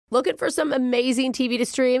Looking for some amazing TV to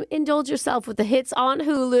stream? Indulge yourself with the hits on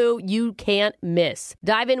Hulu you can't miss.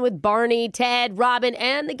 Dive in with Barney, Ted, Robin,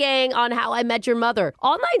 and the gang on How I Met Your Mother.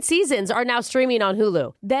 All 9 seasons are now streaming on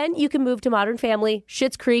Hulu. Then you can move to Modern Family,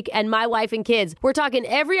 Schitt's Creek, and My Wife and Kids. We're talking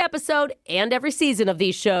every episode and every season of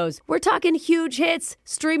these shows. We're talking huge hits,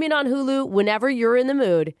 streaming on Hulu whenever you're in the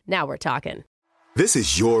mood. Now we're talking. This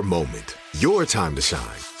is your moment, your time to shine,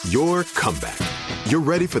 your comeback. You're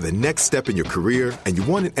ready for the next step in your career, and you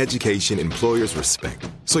want an education employers respect.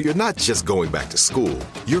 So you're not just going back to school,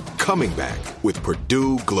 you're coming back with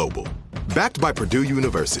Purdue Global. Backed by Purdue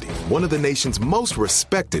University, one of the nation's most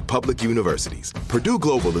respected public universities, Purdue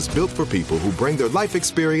Global is built for people who bring their life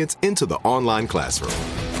experience into the online classroom.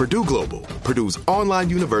 Purdue Global, Purdue's online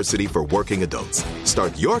university for working adults.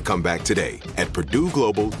 Start your comeback today at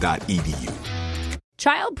purdueglobal.edu.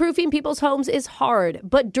 Childproofing people's homes is hard,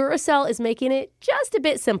 but Duracell is making it just a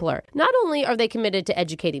bit simpler. Not only are they committed to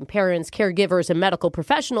educating parents, caregivers, and medical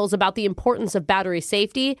professionals about the importance of battery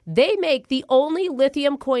safety, they make the only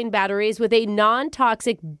lithium coin batteries with a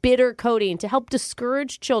non-toxic bitter coating to help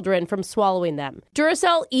discourage children from swallowing them.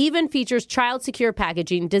 Duracell even features child-secure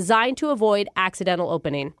packaging designed to avoid accidental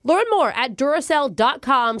opening. Learn more at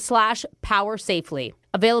Duracell.com/powersafely.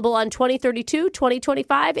 Available on 2032,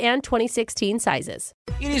 2025, and 2016 sizes.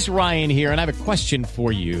 It is Ryan here, and I have a question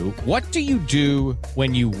for you. What do you do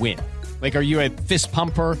when you win? Like, are you a fist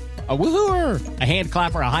pumper, a woo-hooer, a hand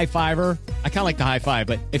clapper, a high-fiver? I kind of like the high-five,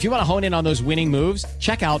 but if you want to hone in on those winning moves,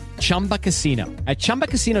 check out Chumba Casino. At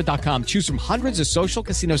ChumbaCasino.com, choose from hundreds of social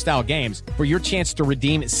casino-style games for your chance to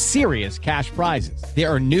redeem serious cash prizes. There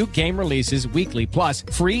are new game releases weekly, plus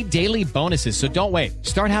free daily bonuses, so don't wait.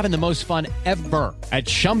 Start having the most fun ever at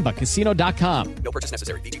ChumbaCasino.com. No purchase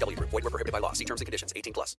necessary. VGW. Void where prohibited by law. See terms and conditions.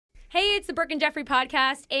 18+. Hey, it's the Brooke and Jeffrey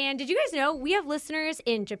podcast, and did you guys know we have listeners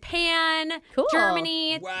in Japan, Cool.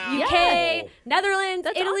 Germany, Wow. UK, Netherlands,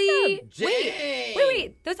 That's Italy. awesome.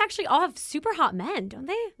 Wait. Those actually all have super hot men, don't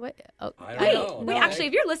they? Wait, oh, I don't know. Wait, actually,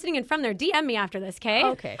 if you're listening and from there, DM me after this, okay?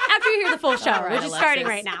 Okay. After you hear the full show, All right, which is starting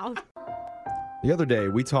Alexis. right now. The other day,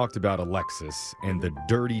 we talked about Alexis and the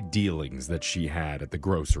dirty dealings that she had at the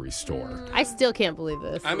grocery store. I still can't believe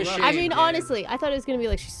this. I'm ashamed, I mean, dude. honestly, I thought it was going to be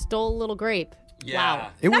like she stole a little grape. Yeah. Wow.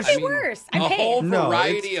 It was That'd be worse. I A paid. whole No,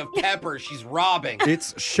 variety of pepper she's robbing.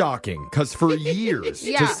 It's shocking because for years,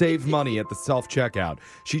 Yeah. to save money at the self-checkout,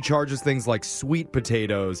 she charges things like sweet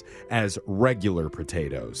potatoes as regular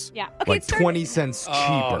potatoes. Yeah. Okay, Like it started- 20 cents cheaper.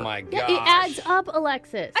 Oh my Yeah, gosh. it adds up,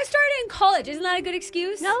 Alexis. I started in college. Isn't that a good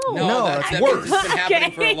excuse? No. No, that that's means worse. It's been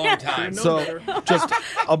happening for a long time. So just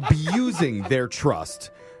abusing their trust.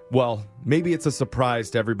 Well, maybe it's a surprise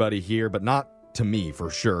to everybody here, but not to me for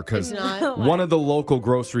sure, because It's not. one of the local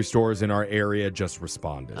grocery stores in our area just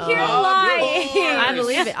responded. You're lying. I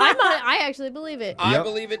believe it. I actually believe it. I Yep.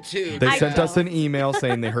 believe it too. They I sent don't. us an email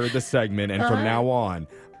saying they heard the segment, and from now on,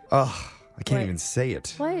 I can't even say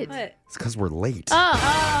it. What? What? It's because we're late.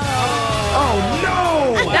 Oh,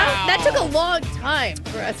 no! that took a long time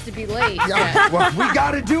for us to be late. Yeah, well, we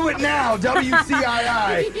got to do it now.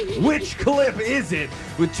 WCII. Which clip is it?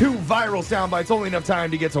 With 2 viral sound bites, only enough time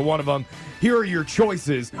to get to one of them. Here are your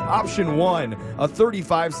choices. Option 1, a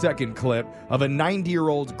 35-second clip of a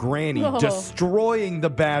 90-year-old granny Oh. destroying the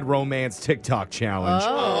Bad Romance TikTok challenge.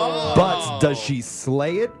 Oh. But does she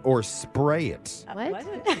slay it or spray it? What?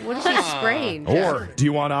 What is she spraying? Or do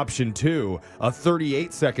you want option 2, a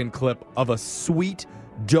 38-second clip of a sweet,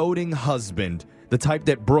 doting husband, the type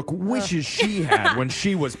that Brooke wishes she had when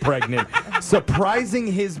she was pregnant, surprising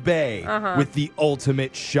his bae with the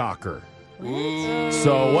ultimate shocker?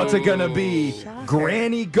 So what's it gonna be?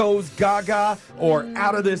 Granny goes gaga or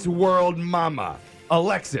out of this world mama?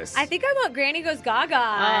 Alexis. I think I want Granny Goes Gaga.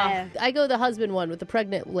 I go the husband one with the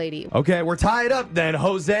pregnant lady. Okay, we're tied up then.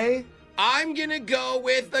 Jose? I'm gonna go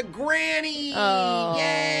with the granny. Oh.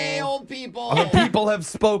 Yay, old people. The people have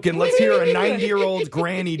spoken. Let's hear a 90-year-old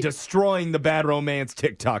granny destroying the Bad Romance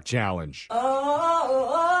TikTok challenge. Wow.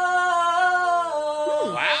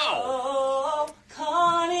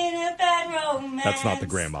 That's not the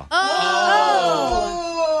grandma.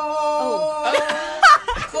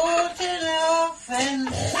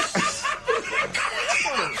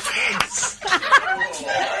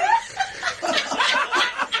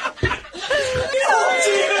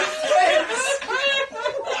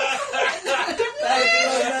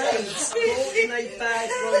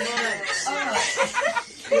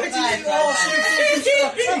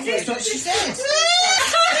 That's what she said.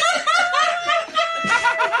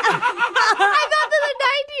 I thought that the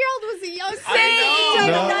 90-year-old was a young I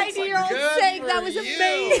sang. know. The 90-year-old Good sang. for That was you.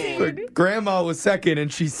 amazing. The grandma was second,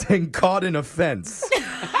 and she sang "Caught in a Fence." That's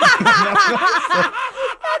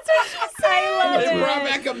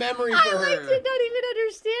back a memory for I her. did not even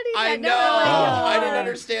understanding that. I know. I didn't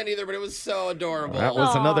understand either, but it was so adorable. That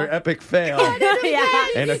was another epic fail. Yeah.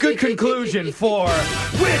 And a good conclusion for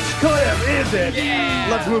which clip is it? Yeah.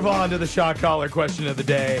 Let's move on to the shot collar question of the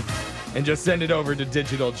day and just send it over to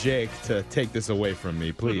Digital Jake to take this away from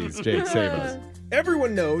me. Please, Jake, save us.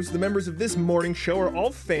 Everyone knows the members of this morning show are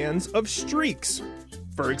all fans of streaks.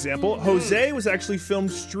 For example, Jose was actually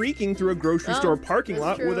filmed streaking through a grocery store parking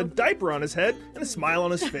lot with a diaper on his head and a smile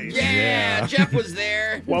on his face. Yeah, Jeff was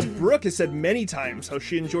there. While Brooke has said many times how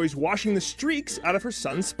she enjoys washing the streaks out of her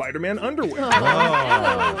son's Spider-Man underwear.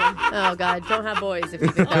 Oh, God. Don't have boys if you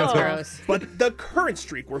think that's gross. But the current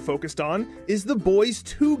streak we're focused on is the boys'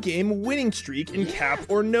 2-game winning streak in cap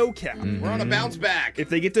or no cap. We're on a bounce back. If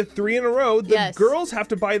they get to 3 in a row, the Yes. girls have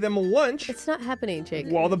to buy them lunch It's not happening, Jake.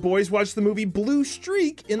 while the boys watch the movie Blue Streak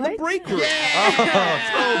in the break room.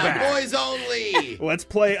 Yeah, boys only. Let's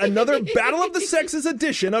play another Battle of the Sexes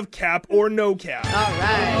edition of Cap or No Cap. All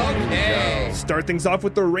right. Okay. Start things off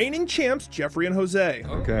with the reigning champs, Jeffrey and Jose.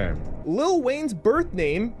 Okay. Lil Wayne's birth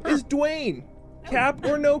name is Dwayne. Cap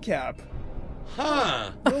or no cap?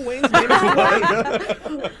 Huh. Lil Wayne's name is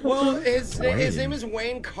Dwayne. Well, his name is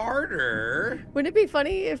Wayne Carter. Wouldn't it be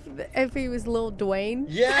funny if he was Lil Dwayne?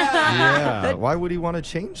 Yeah. Yeah. Why would he want to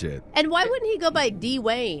change it? And why wouldn't he go by D.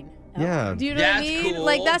 Wayne? Yeah. Do you know what I That's mean? cool.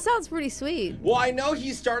 Like, that sounds pretty sweet. Well, I know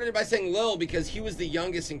he started it by saying Lil because he was the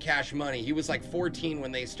youngest in Cash Money. He was like 14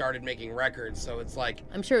 when they started making records, so it's like,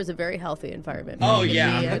 I'm sure it was a very healthy environment. Oh, for him to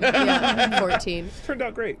yeah. be in. Yeah, 14. Turned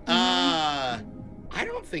out great. I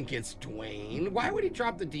don't think it's Dwayne. Why would he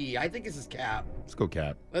drop the D? I think this is Cap. Let's go,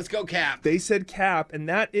 Cap. Let's go, Cap. They said cap, and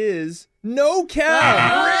that is no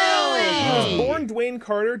cap. Really? Born Dwayne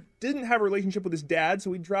Carter, didn't have a relationship with his dad,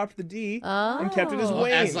 so he dropped the D and kept it as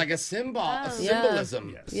Wayne. As like a symbol, a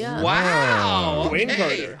symbolism. Yeah. Wow. Dwayne Okay.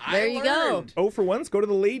 Carter. I There you go. learned. Oh, for once, go to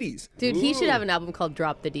the ladies. Dude, he should have an album called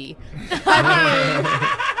Drop the D.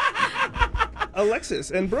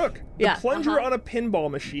 Alexis and Brooke. The Yeah. plunger on a pinball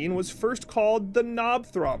machine was first called the knob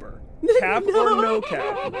throbber. Cap or no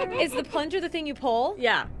cap? Is the plunger the thing you pull?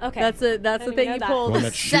 Yeah. Okay. That's the didn't thing know you that. pull One to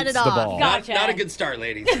that set shoots it the off. ball. Gotcha. Not a good start,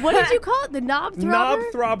 ladies. What did you call it? The knob throbber? Knob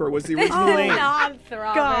throbber was the original name. Knob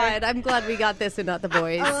throbber. God, I'm glad we got this and not the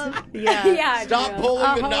boys. Yeah. Yeah. Stop no.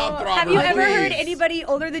 pulling the knob throbber. Have you ever please. heard anybody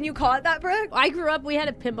older than you call it that, Brooke? I grew up, we had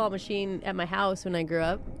a pinball machine at my house when I grew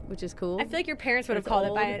up, which is cool. I feel like your parents would have It's called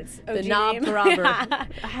old. it by its The OG knob name. throbber.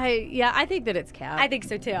 Yeah. I think that it's Cap. I think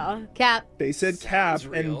so too. Cap. They said cap, Sounds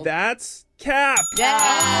real. and that's cap. Oh,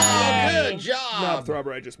 good Knob job.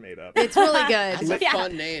 throbber I just made up. It's really good. That's a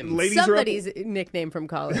fun name. Ladies are up, Somebody's nickname from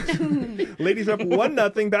college. ladies are up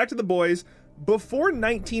 1-0. Back to the boys. Before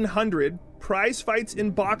 1900, prize fights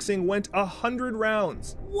in boxing went 100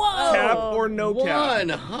 rounds. Whoa. Cap or no cap?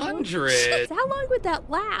 100. How long would that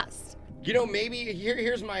last? You know, maybe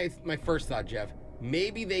here's my first thought, Jeff.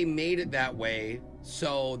 Maybe they made it that way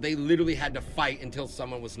so they literally had to fight until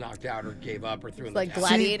someone was knocked out or gave up or threw in the Like towel.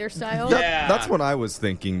 gladiator style? Yeah. That's what I was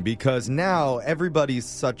thinking because now everybody's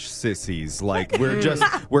such sissies. Like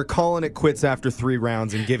we're calling it quits after 3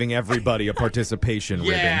 rounds and giving everybody a participation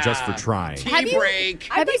ribbon just for trying. Tea break.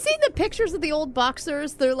 Have you seen the pictures of the old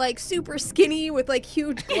boxers? They're like super skinny with like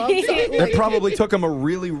huge gloves. It probably took them a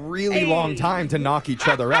really, really long time to knock each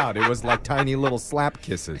other out. It was like tiny little slap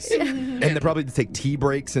kisses. And they probably had to take tea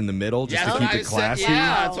breaks in the middle just That's to what keep I it said. classy.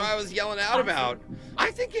 Yeah, that's why I was yelling out about.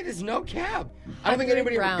 I think it is no cap. I don't think 100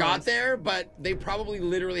 anybody ever got rounds. there, but they probably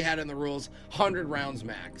literally had in the rules 100 rounds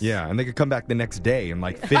max. Yeah, and they could come back the next day and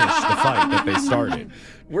like finish the fight that they started.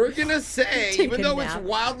 We're gonna say, Take even a though it's nap.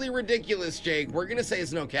 wildly ridiculous, Jake, we're gonna say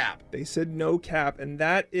it's no cap. They said no cap, and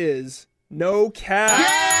that is no cap.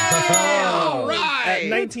 All right.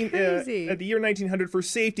 crazy. At the year 1900, for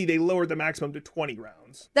safety, they lowered the maximum to 20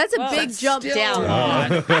 rounds. That's a big That's jump still down.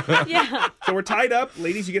 not- Yeah. So we're tied up.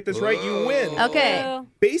 Ladies, you get this right, you win. Okay.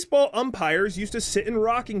 Baseball umpires used to sit in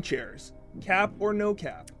rocking chairs. Cap or no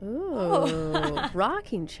cap? Ooh,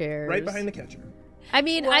 rocking chairs. Right behind the catcher. I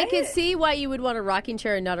mean, I What? could see why you would want a rocking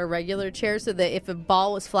chair and not a regular chair, so that if a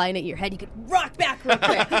ball was flying at your head, you could rock back real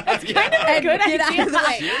quick. That's kind of a good get out idea. of the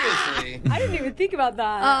way. Seriously. I didn't even think about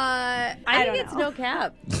that. I I think don't it's know. no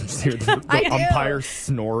cap. the I do. umpire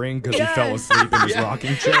snoring because he fell asleep in his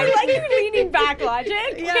rocking chair. I like your leaning back logic.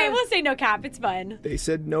 Okay, we'll say no cap. It's fun. They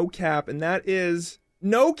said no cap, and that is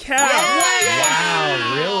no cap.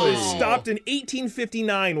 Wow, really? Stopped in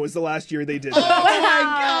 1859 was the last year they did Oh that.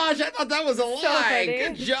 my gosh, I thought that was a lie. funny.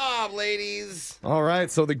 Good job, ladies. All right,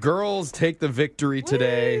 so the girls take the victory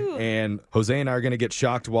today, and Jose and I are going to get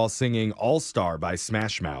shocked while singing All Star by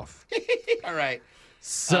Smash Mouth. All right.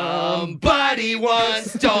 Somebody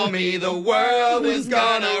once told me the world was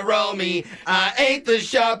gonna roll me. I ain't the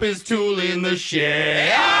sharpest tool in the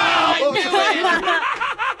shed. Oh,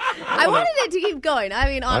 I wanted it to keep going. I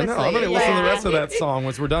mean, honestly. I know. I'm going to listen to the rest of that song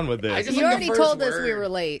once we're done with this. You already told us we were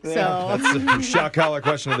late, so. That's the shot collar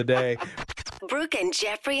question of the day. Brooke and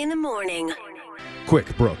Jeffrey in the morning.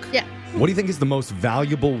 Quick, Brooke. Yeah. What do you think is the most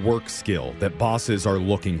valuable work skill that bosses are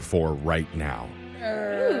looking for right now?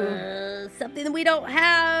 Something that we don't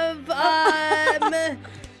have.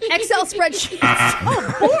 Excel spreadsheets.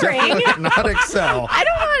 Boring. Not Excel. I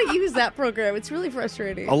don't know how to use that program. It's really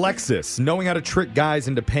frustrating. Alexis, knowing how to trick guys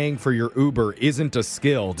into paying for your Uber isn't a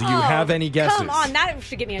skill. Do you have any guesses? Come on, that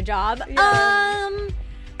should get me a job.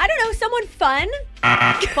 I don't know, someone fun.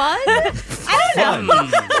 Fun? I don't know.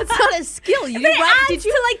 That's not a skill. But it adds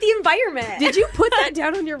to like the environment. Did you put that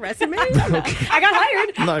down on your resume? I got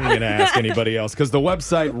hired. I'm not even going to ask anybody else because the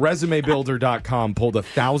website resumebuilder.com pulled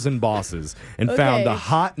 1,000 bosses and found the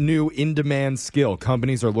hot new in-demand skill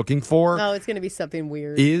companies are looking for. Oh, it's going to be something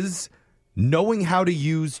weird. Is knowing how to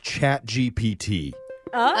use ChatGPT.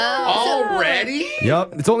 Already?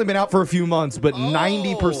 Yep. It's only been out for a few months, but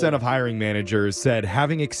 90% of hiring managers said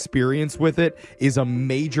having experience with it is a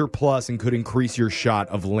major plus and could increase your shot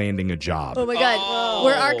of landing a job. Oh, my God.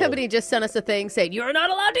 Where our company just sent us a thing saying, you're not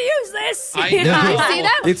allowed to use this. I Did know. you see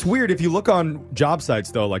that? It's weird. If you look on job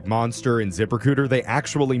sites, though, like Monster and ZipRecruiter, they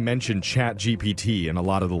actually mention ChatGPT in a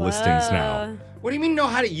lot of the listings now. What do you mean know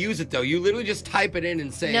how to use it, though? You literally just type it in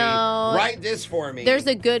and say, No. write this for me. There's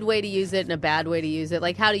a good way to use it and a bad way to use it,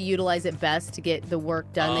 like how to utilize it best to get the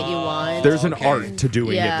work done that you want. There's an art to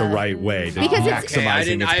doing it the right way, to Because it's-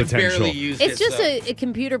 maximizing its I've potential. barely used It's it. just so. a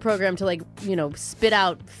computer program to, like, spit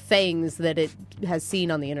out things that it has seen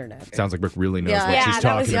on the internet. Sounds like Brooke really knows Yeah. what Yeah, she's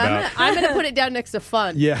that was talking about. I'm going to put it down next to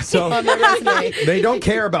fun. Yeah, so On my resume. they don't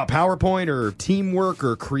care about PowerPoint or teamwork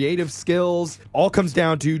or creative skills. All comes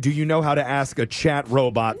down to, do you know how to ask a chat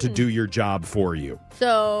robot to do your job for you?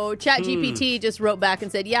 So ChatGPT just wrote back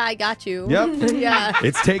and said, yeah, I got you. Yep. Yeah.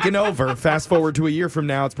 It's taken over. Fast forward to a year from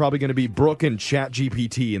now, it's probably going to be Brooke and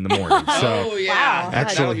ChatGPT in the morning. So Oh, yeah.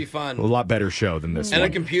 actually, that would be fun. a lot better show than this And a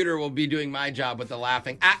one. computer will be doing my job with the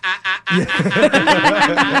laughing.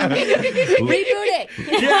 Reboot it.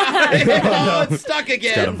 Yeah. Oh, it's stuck It's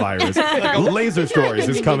got a again. virus. Laser Stories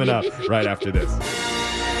is coming up right after this.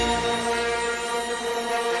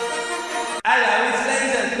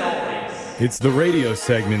 It's the radio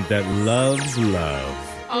segment that loves love.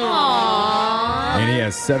 And he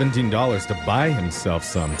has $17 to buy himself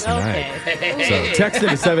some tonight. So text him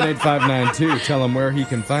to 78592. Tell him where he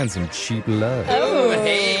can find some cheap love. Oh,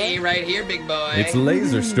 hey, right here, big boy. It's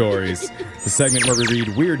Laser Stories, the segment where we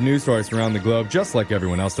read weird news stories from around the globe, just like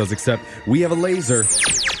everyone else does, except we have a laser,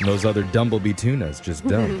 and those other Dumblebee tunas just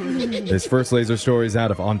don't. This first laser story is out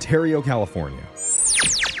of Ontario, California.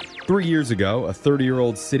 3 years ago, a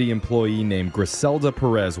 30-year-old city employee named Griselda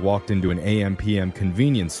Perez walked into an AM/PM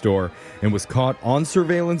convenience store and was caught on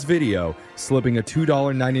surveillance video slipping a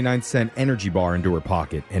 $2.99 energy bar into her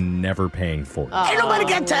pocket and never paying for it. Ain't nobody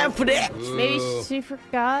got time for that. Maybe she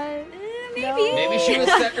forgot. Maybe she was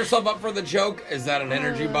setting herself up for the joke. Is that an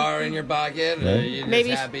energy bar in your pocket? Yeah. You're just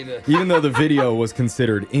Maybe happy to... Even though the video was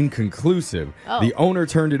considered inconclusive, the owner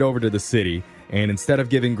turned it over to the city, and instead of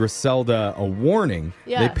giving Griselda a warning,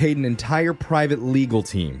 they paid an entire private legal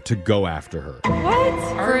team to go after her. What?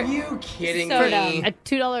 Are you kidding So me? dumb. A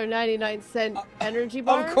 $2.99 energy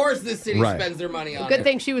bar? Of course this city Right. spends their money on Good it.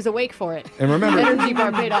 thing she was awake for it. And remember, Energy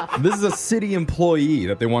bar paid off. this is a city employee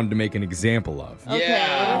that they wanted to make an example of.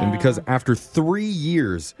 Yeah. And because after 3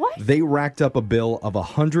 years, they racked up a bill of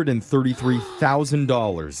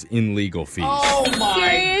 $133,000 in legal fees. Oh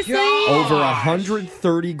my Seriously? God. Over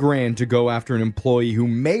 $130,000 to go after an employee who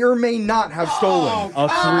may or may not have stolen a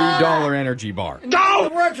 $3 energy bar.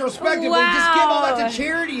 Retrospectively, just give all that to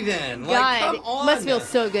charity then. Like, God, come it on. must feel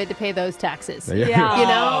so good to pay those taxes. Yeah. You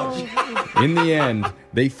know? In the end,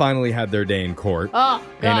 they finally had their day in court. Oh,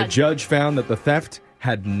 And a God. judge found that the theft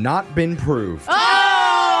had not been proved.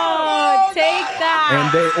 Oh, take that.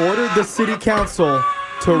 And they ordered the city council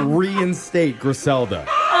to reinstate Griselda.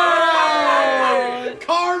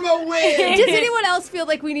 Karma wins. Does anyone else feel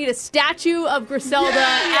like we need a statue of Griselda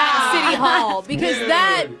at City Hall? Because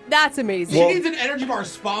that's amazing. She needs an energy bar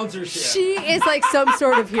sponsorship. She is like some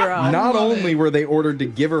sort of hero. Not only were they ordered to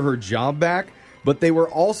give her job back, but they were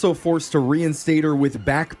also forced to reinstate her with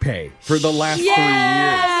back pay for the last 3 years.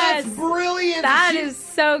 Yes. That's brilliant. That She- is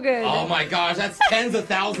so good. Oh my gosh, that's tens of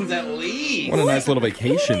thousands at least. What a nice little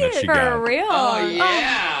vacation that she For got. real. Oh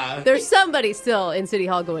yeah. There's somebody still in City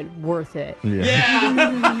Hall going, worth it.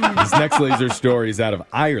 Yeah. This next laser story is out of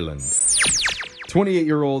Ireland.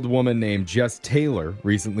 28-year-old woman named Jess Taylor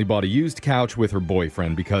recently bought a used couch with her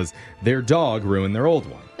boyfriend because their dog ruined their old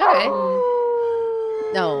one. Okay.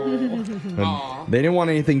 No. And they didn't want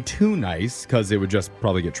anything too nice because it would just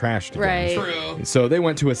probably get trashed again. Right. True. So they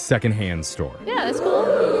went to a secondhand store. Yeah, that's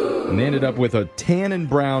cool. And they ended up with a tan and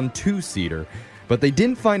brown two-seater. But they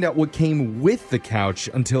didn't find out what came with the couch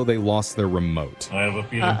until they lost their remote. I have a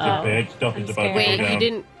feeling the bad stuff is about to go Wait, down.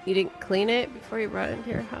 you didn't clean it before you brought it into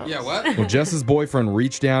your house? Yeah, what? Well, Jess's boyfriend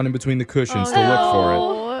reached down in between the cushions to look for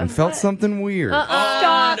it and felt something weird.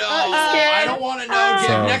 Stop. No, I don't want to know, Jim.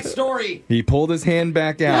 So- Next story. He pulled his hand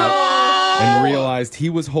back out and realized he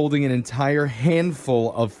was holding an entire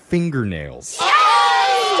handful of fingernails.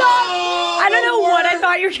 I don't know what I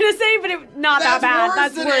thought you were going to say, but it's not that bad. Worse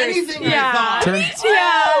That's than worse. anything yeah. I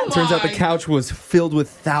thought. Turns out the couch was filled with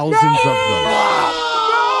thousands of them.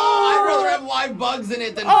 I'd rather have live bugs in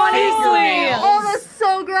it than Honestly. fingernails. Oh, that's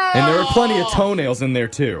so gross. And there were plenty of toenails in there,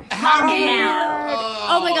 too. How do you?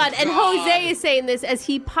 Oh my God. And Jose is saying this as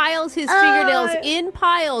he piles his fingernails in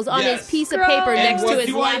piles on Yes. his piece of paper And next to what his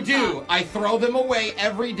do laptop. I do? I throw them away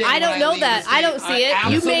every day. I don't when know leave that. the I don't state. see it.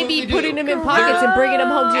 You may be absolutely do. putting them in pockets and bringing them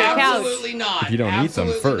home to your couch. Absolutely not. If you don't eat them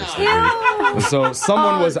Absolutely first. not. So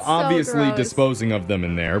someone Oh, was it's so obviously gross. disposing of them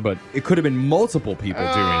in there, but it could have been multiple people doing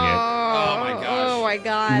it. Oh my gosh. Oh my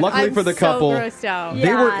God. Luckily I'm for the couple, so grossed out.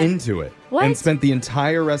 they were into it What? and spent the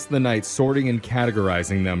entire rest of the night sorting and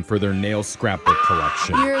categorizing them for their nail scrapbook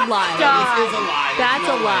collection. You're lying. This is a lie. That's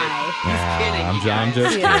No a way. lie. kidding, I'm, you I'm guys.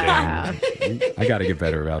 just Yeah. kidding. I got to get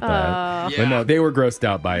better about that. Yeah. But no, they were grossed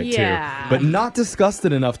out by it Yeah. too. But not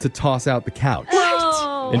disgusted enough to toss out the couch.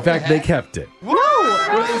 Oh. In fact, they kept it. Well,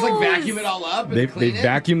 they just like vacuum it all up and They clean it?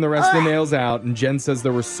 vacuumed the rest of the nails out, and Jen says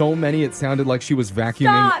there were so many it sounded like she was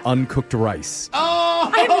vacuuming Stop. uncooked rice. Oh!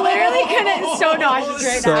 I'm literally gonna so nauseous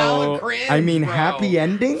right now. Salad So, crayons, I mean, bro. happy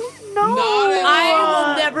ending? Not at I all.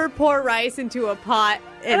 will never pour rice into a pot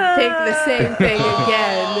and think the same thing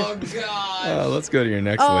again. Oh, God. Let's go to your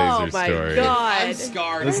next Oh laser my story. I'm God.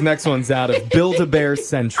 scarred. This next one's out of Build-A-Bear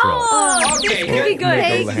Central. Oh, Okay, this could be good.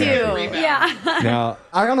 Thank Make you. Rebound. Yeah. Now,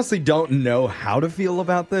 I honestly don't know how to feel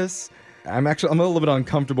about this. I'm a little bit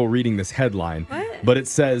uncomfortable reading this headline. But it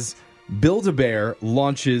says, Build-A-Bear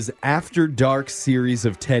launches After Dark series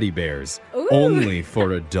of teddy bears, only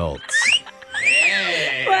for adults.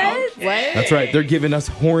 Hey, What? okay. That's right, they're giving us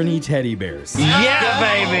horny teddy bears.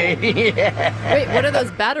 Wait, what are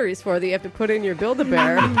those batteries for that you have to put in your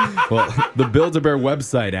Build-A-Bear? Well, the Build-A-Bear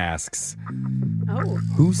website asks,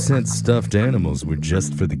 who said stuffed animals were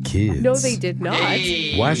just for the kids? No, they did not.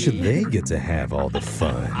 Hey. Why should they get to have all the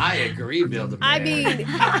fun? I agree, Build-A-Bear. I mean,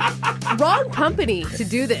 wrong company to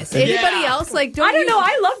do this. Anybody else? Like, I don't know.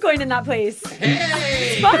 I love going in that place.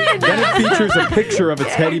 Hey! Then it features a picture of a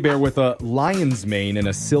teddy bear with a lion's mane and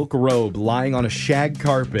a silk robe lying on a shag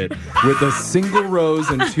carpet with a single rose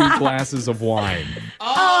and 2 glasses of wine.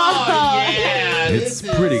 Oh, yeah. It's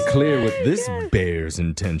this pretty is- clear what this bear's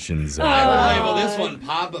intentions I are. will label this one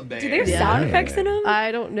Papa Bear. Do they have sound effects in them?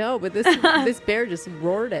 I don't know, but this bear just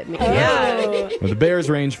roared at me. Yeah. Well, the bears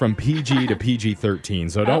range from PG to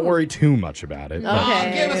PG-13, so don't worry too much about it. But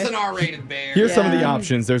Okay. Give us an R-rated bear. here's some of the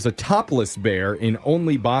options. There's a topless bear in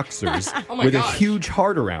only boxers Oh my with gosh. a huge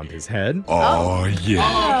heart around his head. Oh, okay.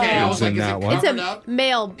 I was Who's like, in is that it one? It's covered a up?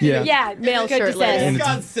 male. Yeah. Yeah. Male good to shirtless. say. And It's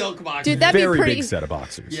it's got silk boxes. Dude, that'd Very be pretty. big set of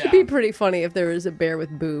boxers. Yeah. It'd be pretty funny if there was a bear with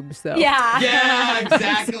boobs, though. Yeah. Yeah,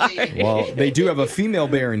 exactly. Well, they do have a female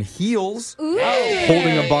bear in heels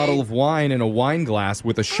holding a bottle of wine in a wine glass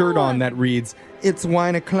with a shirt on that reads, "It's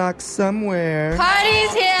wine o'clock somewhere."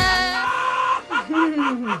 Party's here.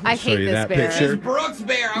 I show hate you this that bear. picture. It's Brooks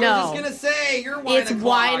Bear. I No. was just going to say, you're wine It's o'clock.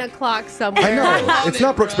 wine o'clock somewhere. I know. It's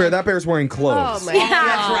not Brooks Bear. That bear's wearing Oh clothes. my Oh, god.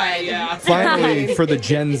 that's right, yeah. Finally, for the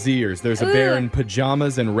Gen Zers, there's a bear in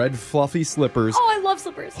pajamas and red fluffy slippers Oh, I love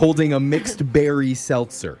slippers. holding a mixed berry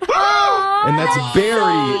seltzer. Oh, And that's berry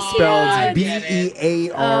I spelled get it.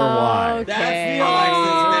 B-E-A-R-Y. Okay. That's the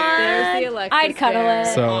Alexis Bear. There's the Alexis I'd cuddle bear. it.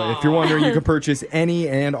 So if you're wondering, you can purchase any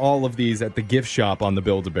and all of these at the gift shop on the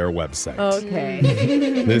Build-A-Bear website. Okay.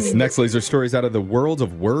 This next laser story is out of the world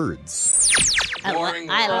of words. Boring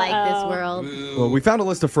I world. like this world. Well, we found a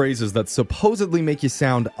list of phrases that supposedly make you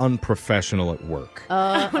sound unprofessional at work.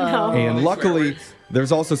 And luckily,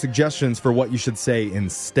 there's also suggestions for what you should say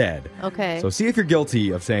instead. Okay. So see if you're guilty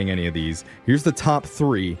of saying any of these. Here's the top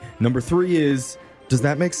 3. Number 3 is, does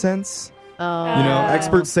that make sense? You know,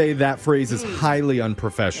 experts say that phrase is highly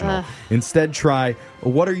unprofessional. Instead, try,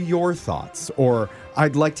 what are your thoughts? Or,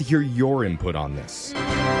 I'd like to hear your input on this.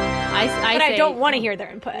 I But I say- don't want to hear their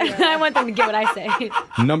input. I want them to get what I say.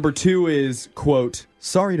 Number 2 is, quote,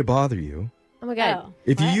 sorry to bother you, Oh my God.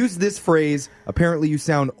 If you use this phrase, apparently you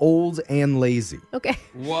sound old and lazy. Okay.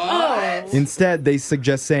 What? Instead, they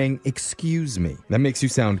suggest saying, excuse me. That makes you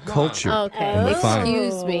sound cultured. Okay. and refined.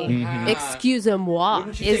 Excuse me. Mhm. Excuse-moi.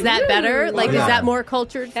 Wouldn't you Is say that better? Like, Yeah. is that more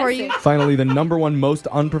cultured for you? Finally, the number one most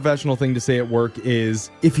unprofessional thing to say at work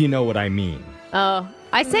is, if you know what I mean. Oh,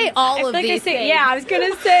 I say all of these things. Yeah, I was going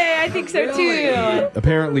to say, I think so too.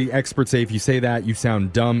 Apparently, experts say if you say that, you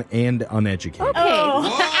sound dumb and uneducated. Okay.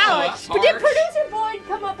 Ouch. But did producer Boyd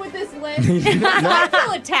come up with this list? I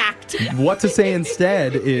feel attacked. What to say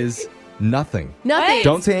instead is nothing. Nothing.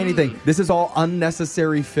 Don't say anything. This is all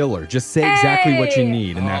unnecessary filler. Just say exactly what you Hey.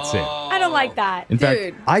 need, and that's it. I don't like that. In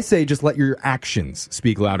Dude. fact, I say just let your actions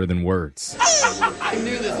speak louder than words. I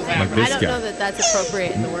knew this was Like happening. this I don't guy. know that that's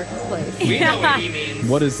appropriate in the workplace. We know what he means.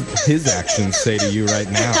 What does his actions say to you right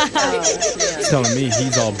now? He's telling me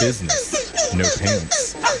he's all business, no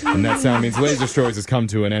pants. And that sound means Laser Stories has come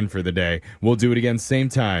to an end for the day. We'll do it again same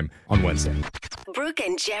time on Wednesday. Brooke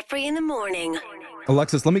and Jeffrey in the morning.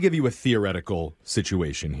 Alexis, let me give you a theoretical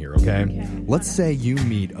situation here, okay? Let's say you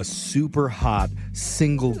meet a super hot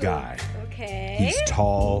single guy. Okay. He's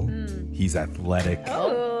tall, he's athletic,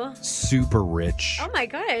 Oh. super rich, Oh my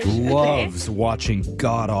gosh. loves watching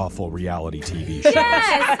god-awful reality TV shows,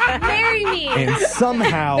 Yes. Marry me. and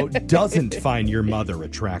somehow doesn't find your mother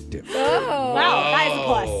attractive. Oh. Wow, that is a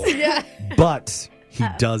plus. Yeah. But he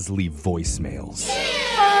does leave voicemails.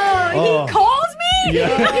 Oh, he calls me?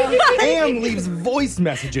 And leaves voice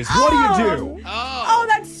messages. What do you do? Oh,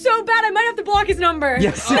 that's so bad. I might have to block his number.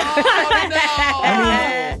 Yes.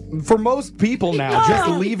 I mean, for most people now, just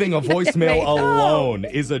leaving a voicemail alone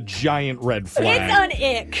is a giant red flag. It's an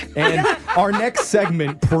ick. And our next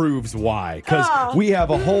segment proves why. Because we have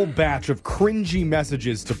a whole batch of cringy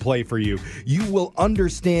messages to play for you. You will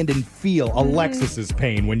understand and feel Alexis's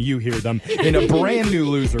pain when you hear them in a brand new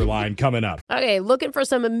loser line coming up. Okay, looking for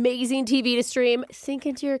some amazing TV to stream? Sink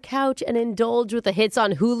into your couch and indulge with the hits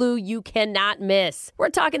on Hulu you cannot miss. We're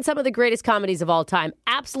talking some of the greatest comedies of all time.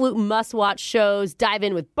 Absolute must-watch shows. Dive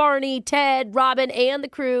in with Barney, Ted, Robin, and the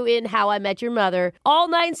crew in How I Met Your Mother. All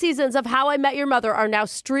 9 seasons of How I Met Your Mother are now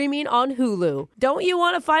streaming on Hulu. Don't you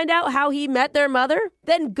want to find out how he met their mother?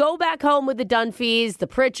 Then go back home with the Dunphys, the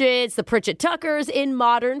Pritchett's, the Pritchett Tuckers in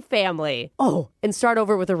Modern Family. Oh, and start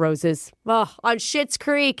over with the Roses. On Schitt's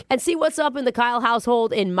Creek. And see what's up in the Kyle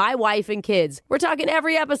household in My Wife and Kids. We're talking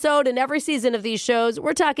every episode and every season of these shows.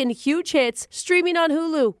 We're talking huge hits streaming on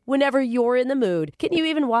Hulu whenever you're in the mood. Can you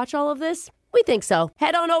even watch all of this? We think so.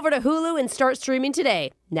 Head on over to Hulu and start streaming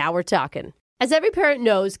today. Now we're talking. As every parent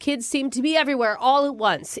knows, kids seem to be everywhere all at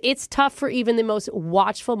once. It's tough for even the most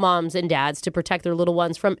watchful moms and dads to protect their little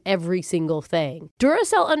ones from every single thing.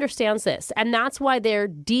 Duracell understands this, and that's why they're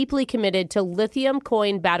deeply committed to lithium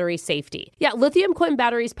coin battery safety. Yeah, lithium coin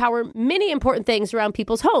batteries power many important things around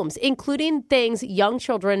people's homes, including things young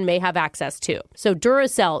children may have access to. So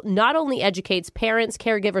Duracell not only educates parents,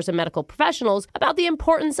 caregivers, and medical professionals about the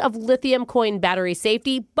importance of lithium coin battery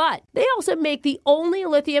safety, but they also make the only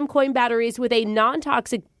lithium coin batteries with a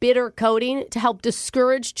non-toxic bitter coating to help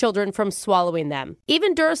discourage children from swallowing them.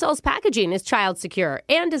 Even Duracell's packaging is child secure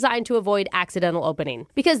and designed to avoid accidental opening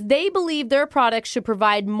because they believe their products should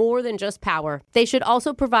provide more than just power. They should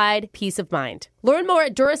also provide peace of mind. Learn more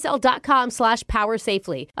at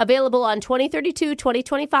Duracell.com/powersafely. Available on 2032,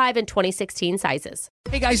 2025, and 2016 sizes.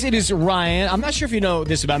 Hey guys, it is Ryan. I'm not sure if you know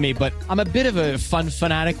this about me, but I'm a bit of a fun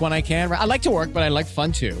fanatic when I can. I like to work, but I like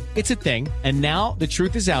fun too. It's a thing. And now the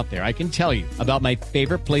truth is out there. I can tell you about my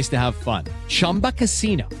favorite place to have fun. Chumba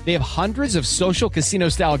Casino. They have hundreds of social casino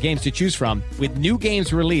style games to choose from with new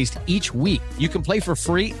games released each week. You can play for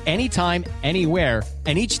free anytime, anywhere.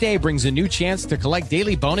 And each day brings a new chance to collect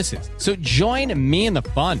daily bonuses. So join me in the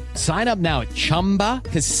fun. Sign up now at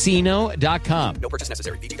ChumbaCasino.com. No purchase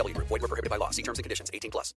necessary. VGW Group. Void where prohibited by law. See terms and conditions.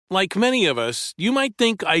 18+. Like many of us, you might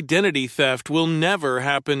think identity theft will never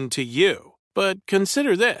happen to you. But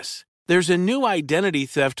consider this. There's a new identity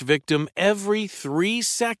theft victim every 3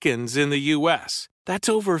 seconds in the U.S. That's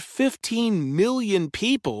over 15 million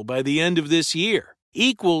people by the end of this year,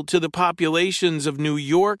 equal to the populations of New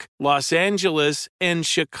York, Los Angeles, and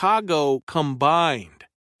Chicago combined.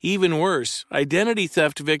 Even worse, identity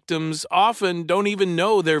theft victims often don't even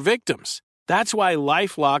know they're victims. That's why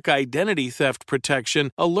LifeLock Identity Theft Protection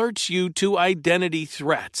alerts you to identity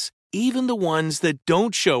threats, even the ones that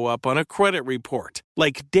don't show up on a credit report,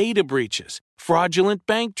 like data breaches, fraudulent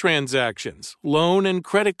bank transactions, loan and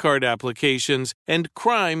credit card applications, and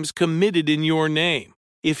crimes committed in your name.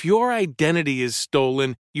 If your identity is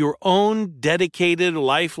stolen, your own dedicated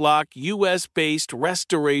LifeLock U.S.-based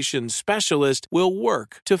restoration specialist will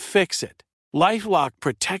work to fix it. LifeLock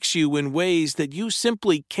protects you in ways that you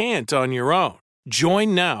simply can't on your own.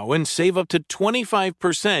 Join now and save up to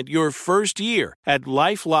 25% your first year at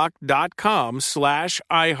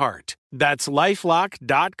LifeLock.com/iHeart. That's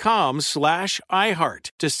LifeLock.com/iHeart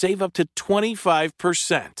to save up to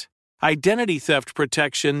 25%. Identity theft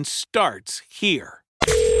protection starts here.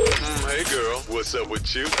 Hey, girl. What's up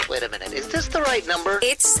with you? Wait a minute. Is this the right number?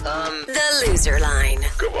 It's the loser line.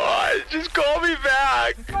 Come on. Just call me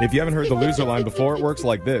back. If you haven't heard the loser line before, it works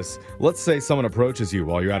like this. Let's say someone approaches you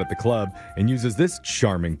while you're out at the club and uses this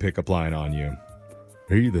charming pickup line on you.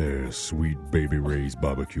 Hey there, sweet Baby Ray's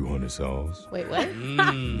barbecue honey sauce. Wait, what?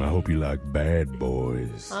 I hope you like bad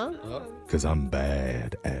boys. Huh? Because I'm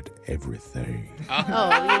bad at everything. Oh,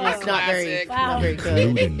 you're just not very good.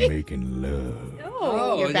 Including making love.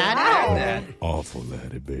 Oh, you're bad at that. Awful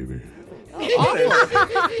at it, baby.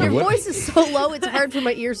 Your voice is so low, it's hard for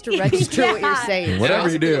my ears to register what you're saying. Whatever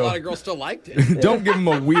you do. A lot of girls still liked it. Don't give him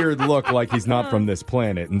a weird look like he's not from this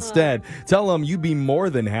planet. Instead, tell him you'd be more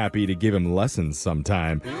than happy to give him lessons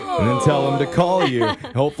sometime. And then tell him to call you.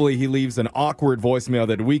 Hopefully he leaves an awkward voicemail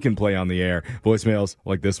that we can play on the air. Voicemails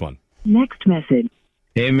like this one. Next message.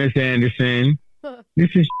 Hey, Miss Anderson.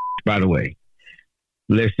 This is by the way.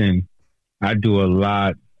 Listen, I do a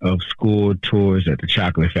lot of school tours at the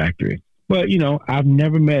chocolate factory. But, I've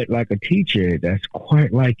never met like a teacher that's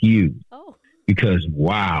quite like you. Oh. Because,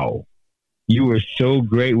 wow, you were so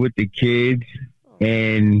great with the kids.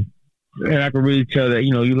 And I can really tell that,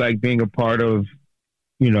 you like being a part of,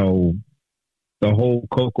 the whole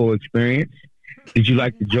Coco experience. Did you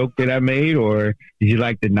like the joke that I made, or did you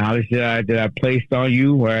like the knowledge that I placed on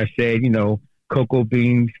you where I said, cocoa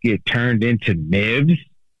beans get turned into nibs?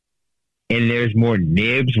 And there's more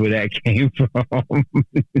nibs where that came from.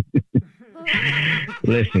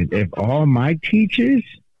 Listen, if all my teachers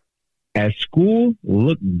at school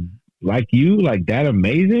look like you, like that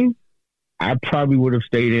amazing, I probably would have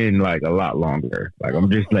stayed in like a lot longer. Like, I'm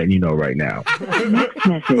just letting you know right now. Next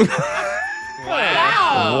message. Wow.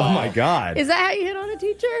 Oh, my God. Is that how you hit on a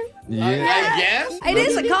teacher? Yeah. I guess. It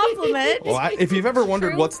is a compliment. Well, if you've ever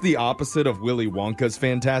wondered what's the opposite of Willy Wonka's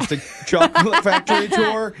Fantastic Chocolate Factory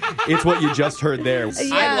Tour, it's what you just heard there.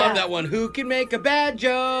 Yeah. I love that one. Who can make a bad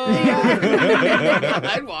joke?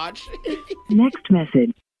 I'd watch. Next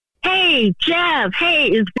message. Hey, Jeff. Hey,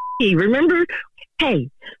 it's Becky. Remember?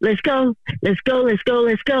 Hey, let's go. Let's go. Let's go.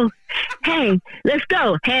 Let's go. Hey, let's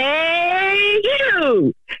go. Hey,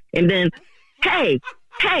 you. And then, hey,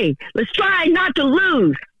 let's try not to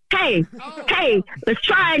lose. Hey, let's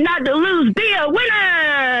try not to lose. Be a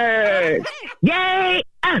winner. Yay,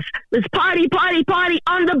 us. Let's party, party, party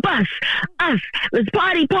on the bus. Us. Let's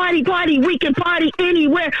party, party, party. We can party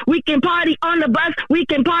anywhere. We can party on the bus. We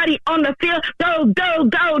can party on the field. Go, go,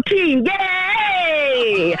 go, team.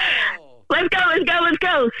 Yay. Let's go, let's go, let's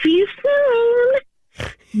go. See you soon.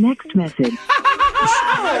 Next message.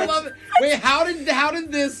 I love it. Wait, how did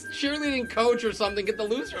this cheerleading coach or something get the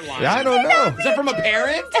loser line? I don't know. Is that from a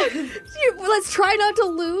parent? Let's try not to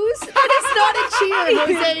lose. That is not a cheer,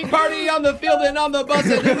 Jose. Party on the field and on the bus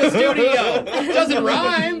and in the studio. It doesn't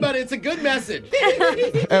rhyme, but it's a good message.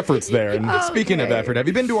 Effort's there. And speaking of effort, have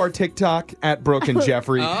you been to our TikTok at Brooke and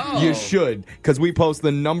Jeffrey? You should, because we post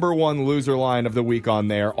the #1 loser line of the week on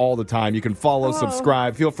there all the time. You can follow,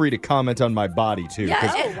 subscribe. Feel free to comment on my body, too,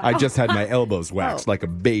 because I just had my elbows waxed like a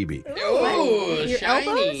baby. Ooh, shiny.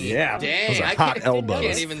 Elbows? Yeah, Dang, those are I hot elbows.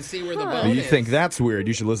 can't even see where the bone You is. think that's weird?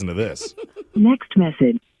 You should listen to this. Next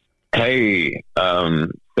message. Hey,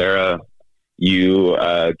 Sarah, you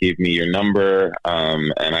gave me your number,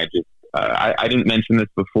 and I just I didn't mention this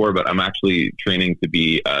before, but I'm actually training to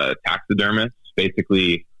be a taxidermist.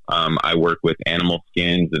 Basically, I work with animal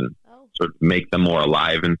skins and sort of make them more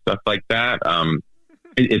alive and stuff like that.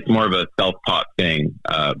 It's more of a self-taught thing,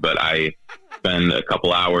 but I spend a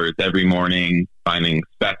couple hours every morning finding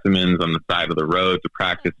specimens on the side of the road to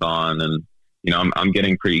practice on, and I'm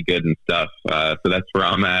getting pretty good and stuff. So that's where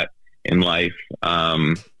I'm at in life.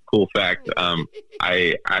 Cool fact: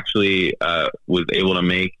 I actually was able to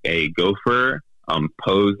make a gopher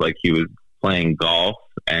pose like he was playing golf,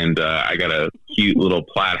 and I got a cute little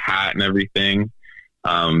plaid hat and everything.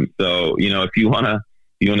 So if you want to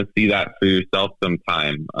see that for yourself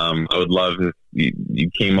sometime, I would love if you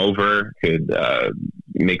came over, could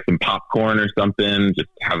make some popcorn or something, just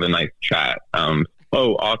have a nice chat.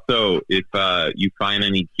 Also, if you find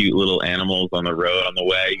any cute little animals on the road on the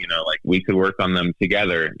way, like we could work on them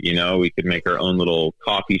together. We could make our own little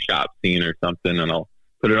coffee shop scene or something, and I'll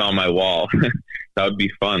put it on my wall. That would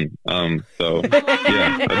be fun. So,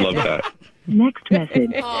 yeah, I'd love that. Next message.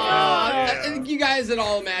 I think you guys guys at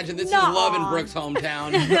all imagine this is Love in Brooke's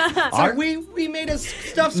hometown? So we made a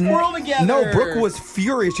stuffed squirrel together. No, Brooke was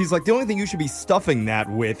furious. She's like, the only thing you should be stuffing that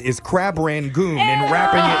with is crab rangoon and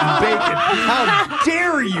wrapping it in bacon. How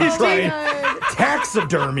dare you try and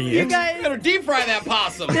taxidermy it? You guys better deep fry that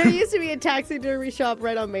possum. There used to be a taxidermy shop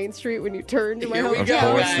right on Main Street when you turned to my hometown. Here we go, Of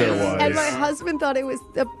course guys. there was. And my husband thought it was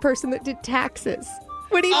the person that did taxes.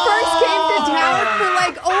 When he first came to town for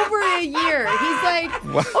like over a year, he's like,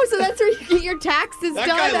 "Oh, so that's where you get your taxes That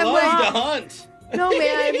done?" guy I'm loves like, to hunt. "No,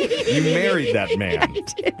 man." You married that man.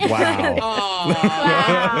 Wow.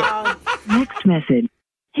 Wow. Next message.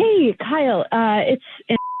 Hey, Kyle.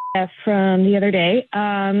 It's from the other day.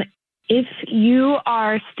 If you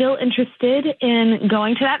are still interested in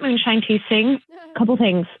going to that moonshine tasting, a couple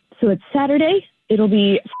things. So it's Saturday. It'll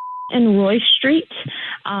be in Roy Street.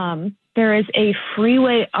 There is a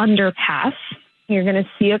freeway underpass. You're going to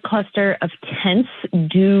see a cluster of tents.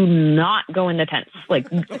 Do not go in the tents. Like,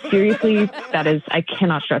 seriously, I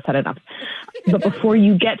cannot stress that enough. But before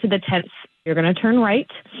you get to the tents, you're going to turn right,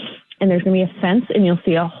 and there's going to be a fence, and you'll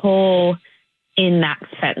see a hole in that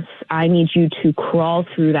fence. I need you to crawl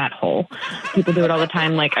through that hole. People do it all the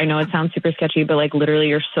time. Like, I know it sounds super sketchy, but like literally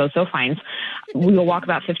you're so fine. We will walk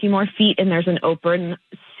about 50 more feet and there's an open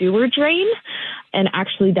sewer drain. And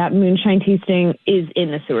actually that moonshine tasting is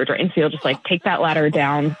in the sewer drain. So you'll just like take that ladder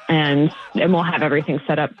down and we'll have everything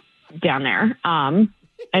set up down there.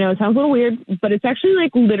 I know it sounds a little weird, but it's actually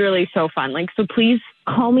like literally so fun. Like, so please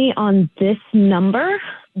call me on this number.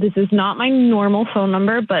 This is not my normal phone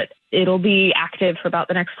number, but it'll be active for about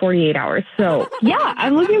the next 48 hours. So yeah,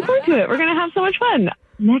 I'm looking forward to it. We're going to have so much fun.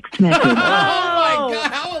 Next message. Oh my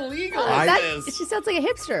God, how illegal is this? She sounds like a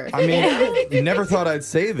hipster. I mean, never thought I'd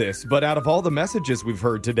say this, but out of all the messages we've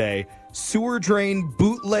heard today, sewer drain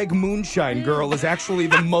bootleg moonshine girl is actually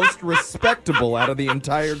the most respectable out of the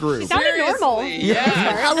entire group. Sounded normal.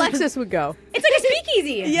 Yeah. Alexis would go. It's like a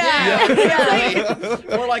speakeasy.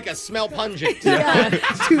 Yeah. Or like a smell pungent. Yeah.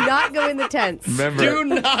 Do not go in the tents. Remember, Do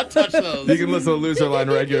not touch those. you can listen to Loser Line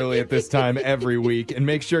regularly at this time every week. And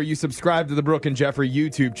make sure you subscribe to the Brooke and Jeffrey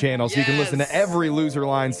YouTube channel so you can listen to every Loser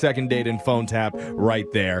Line second date and phone tap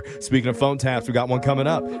right there. Speaking of phone taps, we got one coming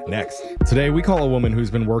up next. Today, we call a woman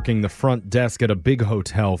who's been working the front desk at a big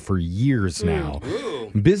hotel for years now.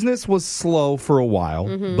 Business was slow for a while,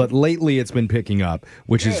 but lately it's been picking up,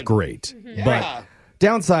 which is great. Yeah. But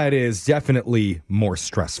downside is definitely more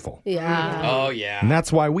stressful. Yeah. Oh, yeah. And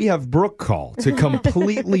that's why we have Brooke call to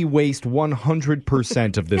completely waste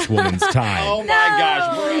 100% of this woman's time. Oh, my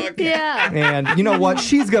gosh, Brooke. Yeah. And you know what?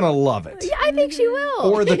 She's going to love it. Yeah, I think she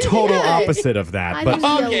will. Or the total opposite of that. I But think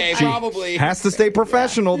she'll- Okay, she probably. has to stay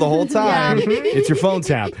professional the whole time. It's your phone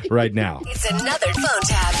tap right now. It's another phone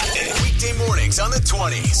tap. Weekday mornings on the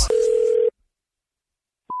 20s.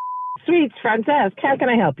 Sweets front desk. How can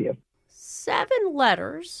I help you? 7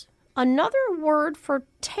 letters. Another word for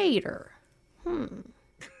tater. I'm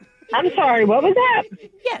sorry, what was that?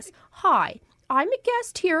 Yes. Hi. I'm a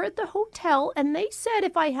guest here at the hotel, and they said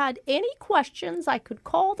if I had any questions, I could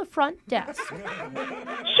call the front desk.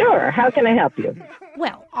 Sure, how can I help you?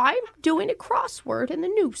 Well, I'm doing a crossword in the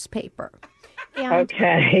newspaper. And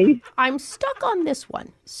Okay. I'm stuck on this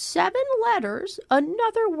one. 7 letters,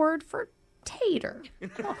 another word for tater.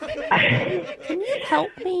 Can you help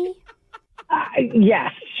me?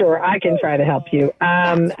 Yes, sure, I can try to help you.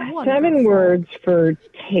 That's wonderful. 7 words for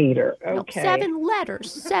tater. No, Okay. 7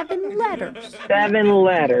 letters. 7 letters. 7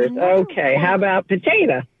 letters. Okay, how about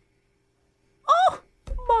potato? Oh,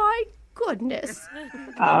 my goodness.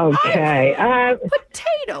 Okay.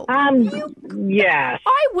 Potato. Yes.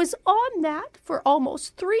 I was on that for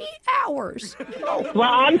almost 3 hours. Oh, Well,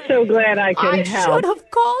 I'm so glad I I could help. should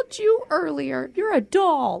have called you earlier. You're a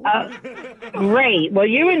doll. Great. Well,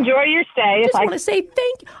 you enjoy your stay. I just want to say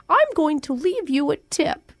thank you. I'm going to leave you a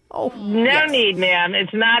tip. Oh, No need, ma'am.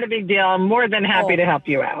 It's not a big deal. I'm more than happy to help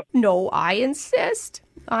you out. No, I insist.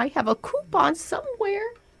 I have a coupon somewhere.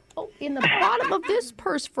 Oh, in the bottom of this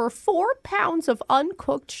purse for 4 pounds of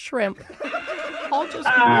uncooked shrimp. I'll just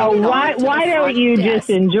Why don't you just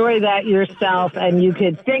enjoy that yourself and you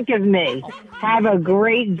could think of me. Have a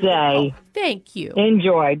great day. Thank you.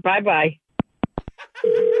 Enjoy. Bye-bye.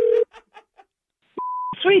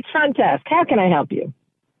 Sweets front desk. How can I help you?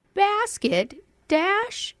 Basket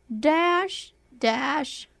dash dash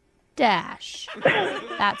dash dash.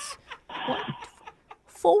 That's what,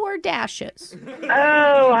 4 dashes.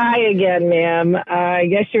 Oh, hi again, ma'am. I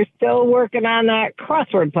guess you're still working on that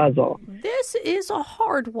crossword puzzle. This is a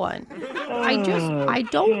hard one. I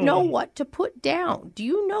don't know what to put down. Do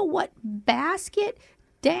you know what basket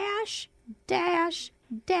dash dash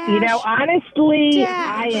dash. Honestly,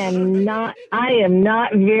 dash. I am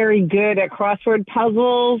not very good at crossword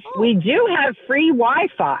puzzles. We do have free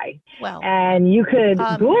Wi-Fi. Well, and you could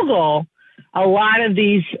Google a lot of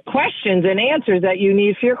these questions and answers that you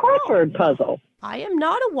need for your crossword puzzle. I am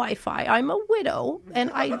not a Wi-Fi. I'm a widow, and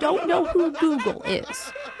I don't know who Google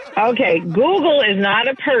is. Okay, Google is not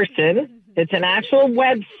a person. It's an actual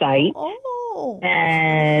website. Oh.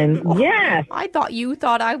 And yes. I thought you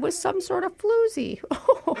thought I was some sort of floozy.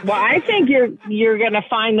 Well, I think you're going to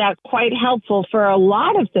find that quite helpful for a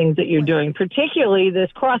lot of things that you're doing, particularly this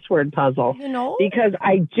crossword puzzle. Because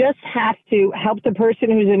I just have to help the person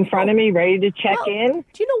who's in front of me ready to check in.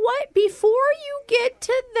 Do you know what? Before you get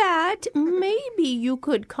to that, maybe you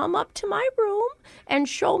could come up to my room and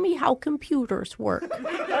show me how computers work.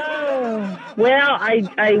 Well,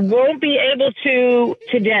 I won't be able to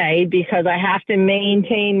today because I have to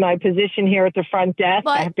maintain my position here at the front desk.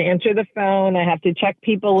 I have to answer the phone. I have to check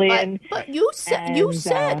people in. But you said,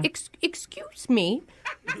 excuse me,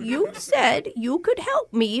 you said you could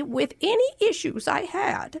help me with any issues I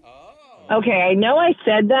had. Okay, I know I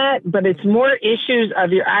said that, but it's more issues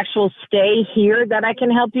of your actual stay here that I can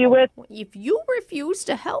help you with. If you refuse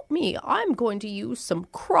to help me, I'm going to use some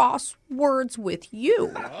crosswords with you.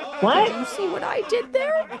 What? Did you see what I did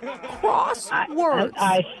there? Crosswords.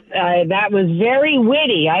 That was very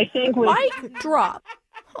witty. I think. Mic drop.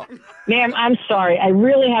 Ma'am, I'm sorry. I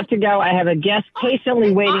really have to go. I have a guest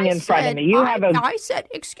patiently waiting in front of me. I said,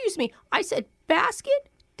 excuse me. I said basket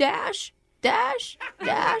dash dash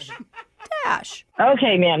dash dash.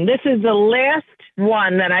 Okay, ma'am. This is the last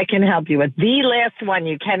one that I can help you with. The last one.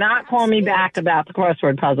 You cannot call me back about the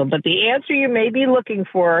crossword puzzle, but the answer you may be looking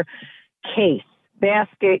for, case,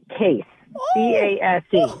 basket case,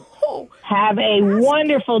 C-A-S-E. Have a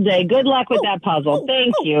wonderful day. Good luck with that puzzle.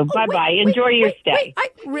 Thank you. Bye-bye. Enjoy your stay.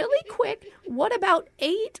 Really quick, what about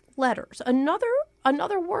 8 letters?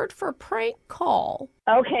 Another word for prank call.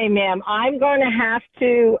 Okay, ma'am. I'm going to have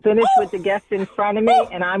to finish with the guest in front of me,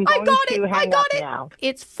 and I'm going to hang up now.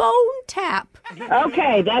 It's phone tap.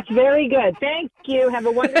 Okay, that's very good. Thank you. Have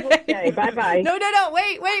a wonderful day. Bye-bye. No.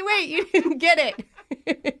 Wait. You didn't get it.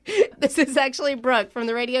 This is actually Brooke from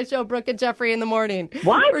the radio show Brooke and Jeffrey in the Morning.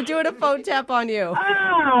 What? We're doing a phone tap on you.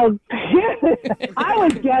 Oh, I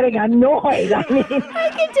was getting annoyed. I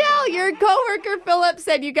can tell. Your coworker Philip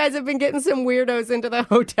said you guys have been getting some weirdos into the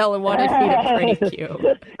hotel and wanted me to prank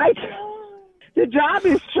you. The job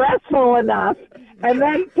is stressful enough, and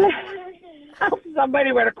then to help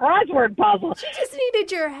somebody with a crossword puzzle. She just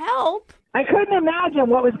needed your help. I couldn't imagine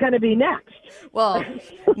what was going to be next. Well,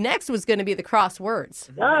 next was going to be the crosswords.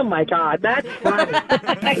 Oh, my God. That's funny.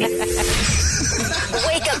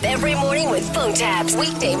 Wake up every morning with phone taps.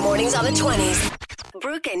 Weekday mornings on the 20s.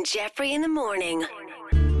 Brooke and Jeffrey in the morning.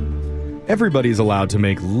 Everybody's allowed to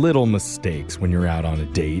make little mistakes when you're out on a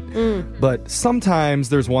date, but sometimes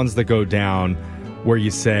there's ones that go down where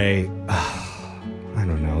you say, I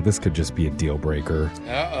don't know, this could just be a deal breaker.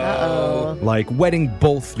 Uh-oh. Like wetting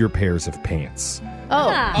both your pairs of pants.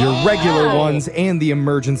 Oh. Your regular ones and the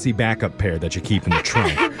emergency backup pair that you keep in the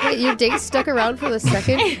trunk. Wait, your date stuck around for the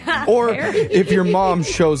second? Or if your mom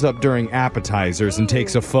shows up during appetizers and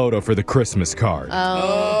takes a photo for the Christmas card.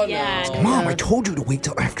 Oh, yeah. Mom, I told you to wait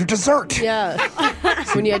till after dessert. Yeah.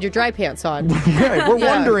 When you had your dry pants on. Right. We're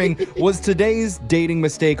wondering, was today's dating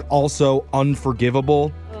mistake also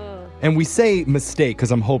unforgivable? And we say mistake because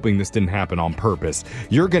I'm hoping this didn't happen on purpose.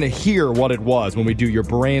 You're going to hear what it was when we do your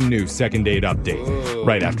brand new second date update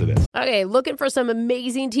right after this. Okay, looking for some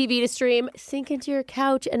amazing TV to stream? Sink into your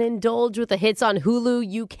couch and indulge with the hits on Hulu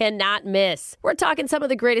you cannot miss. We're talking some of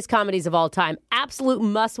the greatest comedies of all time. Absolute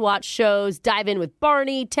must-watch shows. Dive in with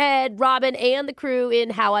Barney, Ted, Robin, and the crew in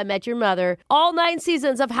How I Met Your Mother. All 9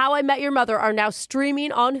 seasons of How I Met Your Mother are now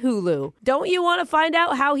streaming on Hulu. Don't you want to find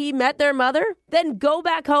out how he met their mother? Then go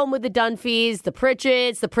back home with the Dunphys, the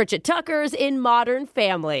Pritchetts, the Pritchett Tuckers in Modern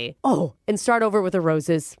Family. Oh, and start over with the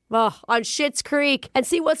Roses. On Schitt's Creek. And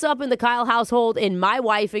see what's up in the Kyle household in My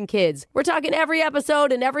Wife and Kids. We're talking every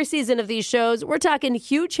episode and every season of these shows. We're talking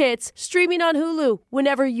huge hits streaming on Hulu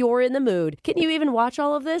whenever you're in the mood. Can you even watch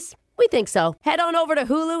all of this? We think so. Head on over to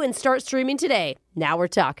Hulu and start streaming today. Now we're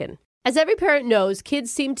talking. As every parent knows, kids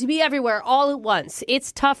seem to be everywhere all at once.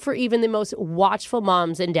 It's tough for even the most watchful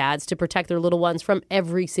moms and dads to protect their little ones from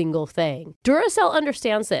every single thing. Duracell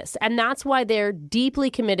understands this, and that's why they're deeply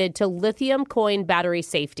committed to lithium coin battery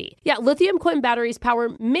safety. Yeah, lithium coin batteries power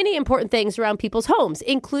many important things around people's homes,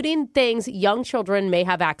 including things young children may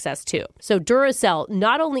have access to. So Duracell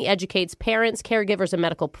not only educates parents, caregivers, and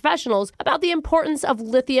medical professionals about the importance of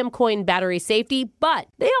lithium coin battery safety, but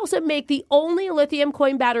they also make the only lithium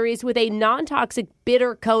coin batteries with with a non-toxic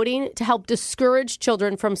bitter coating to help discourage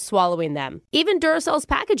children from swallowing them. Even Duracell's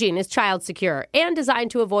packaging is child secure and designed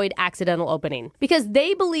to avoid accidental opening because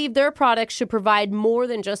they believe their products should provide more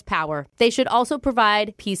than just power. They should also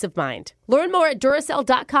provide peace of mind. Learn more at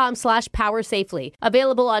Duracell.com/powersafely.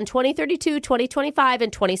 Available on 2032, 2025,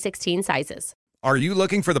 and 2016 sizes. Are you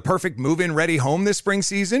looking for the perfect move-in ready home this spring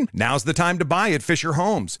season? Now's the time to buy at Fisher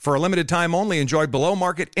Homes. For a limited time only, enjoy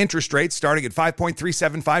below-market interest rates starting at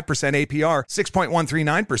 5.375% APR,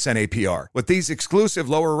 6.139% APR. With these exclusive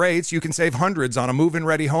lower rates, you can save hundreds on a move-in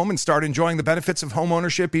ready home and start enjoying the benefits of home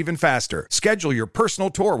ownership even faster. Schedule your personal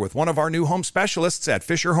tour with one of our new home specialists at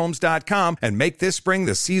FisherHomes.com and make this spring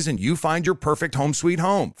the season you find your perfect home sweet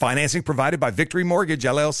home. Financing provided by Victory Mortgage,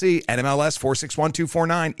 LLC, NMLS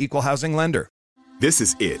 461249, Equal Housing Lender. This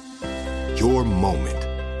is it. Your moment.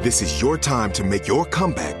 This is your time to make your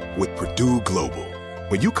comeback with Purdue Global.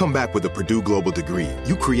 When you come back with a Purdue Global degree,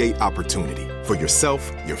 you create opportunity for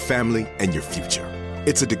yourself, your family, and your future.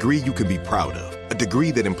 It's a degree you can be proud of, a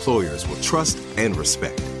degree that employers will trust and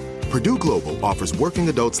respect. Purdue Global offers working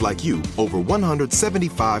adults like you over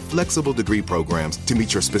 175 flexible degree programs to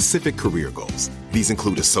meet your specific career goals. These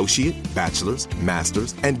include associate, bachelor's,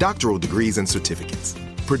 master's, and doctoral degrees and certificates.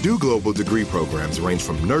 Purdue Global degree programs range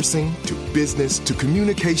from nursing to business to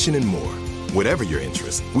communication and more. Whatever your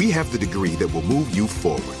interest, we have the degree that will move you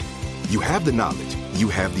forward. You have the knowledge, you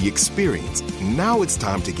have the experience. Now it's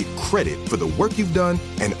time to get credit for the work you've done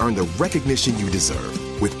and earn the recognition you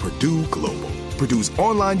deserve with Purdue Global, Purdue's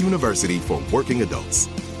online university for working adults.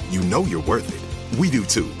 You know you're worth it. We do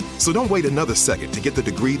too. So don't wait another second to get the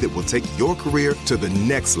degree that will take your career to the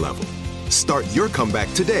next level. Start your comeback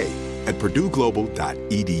today at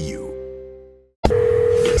purdueglobal.edu.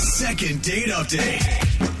 Second date update.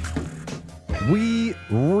 We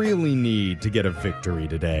really need to get a victory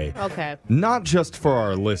today. Okay. Not just for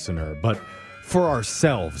our listener, but for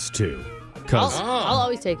ourselves too. Because I'll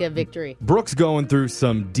always take a victory. Brooke's going through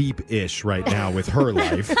some deep-ish right now with her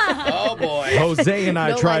life. Oh, boy. Jose and I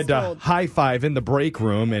No tried to lies told. high-five in the break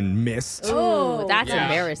room and missed. Ooh, that's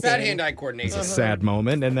embarrassing. Bad hand-eye coordination. It's a sad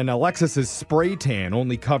moment. And then Alexis's spray tan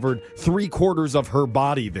only covered 3/4 of her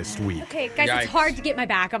body this week. Okay, guys, Yikes. it's hard to get my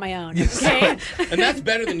back on my own. Okay. And that's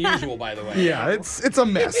better than usual, by the way. Yeah, it's a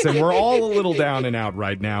mess, and we're all a little down and out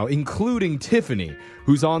right now, including Tiffany,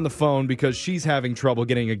 who's on the phone because she's having trouble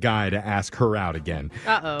getting a guy to ask her out again.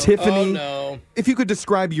 Uh-oh. Tiffany, Oh, no. if you could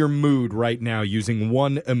describe your mood right now using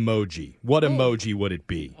one emoji, what emoji would it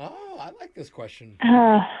be? Oh, I like this question.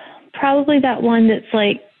 Probably that one that's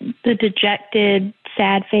like the dejected,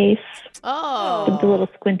 sad face Oh. with the little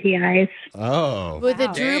squinty eyes. Oh. With the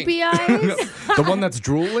droopy eyes? The one that's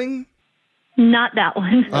drooling? Not that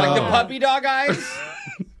one. Like the puppy dog eyes?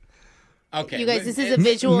 Okay. You guys, this is a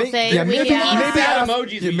visual thing. Yeah, We maybe, can't- maybe, Sad ask-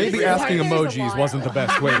 emojis yeah, we maybe use. asking There's a emojis lot. wasn't the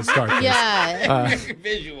best way to start this. Yeah.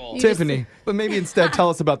 Visual. Tiffany, but maybe instead tell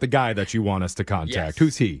us about the guy that you want us to contact. Yes.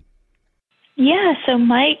 Who's he? Yeah, so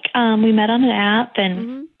Mike, we met on an app,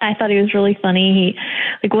 and I thought he was really funny.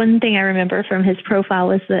 One thing I remember from his profile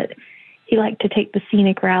was that he liked to take the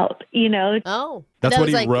scenic route, you know. Oh. That's That what was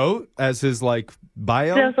he like- wrote as his,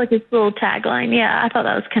 bio? That was like his little tagline. Yeah, I thought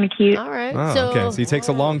that was kind of cute. All right. Oh, okay. So he takes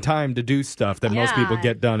a long time to do stuff that most people Yeah.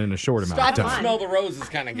 get done in a short amount Stop of and time. smell the roses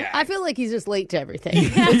kind of guy. I feel like he's just late to everything.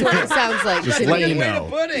 That's what it sounds like. Just to let me. you Way know.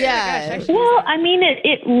 to put it. Yeah. Well, I mean,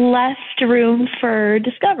 it left room for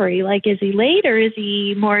discovery. Like, is he late or is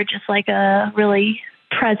he more just like a really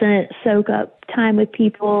present, soak up time with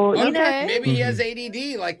people? You know? Okay. Maybe he has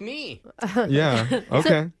ADD like me. Yeah. Okay.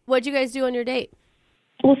 So, what'd you guys do on your date?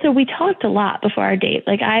 Well, so we talked a lot before our date.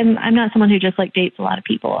 Like, I'm not someone who just like dates a lot of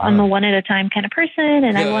people. I'm a one at a time kind of person,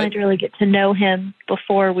 and I Good. wanted to really get to know him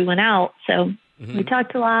before we went out. So we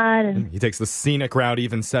talked a lot, and He takes the scenic route,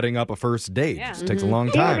 even setting up a first date. Yeah. Just takes a long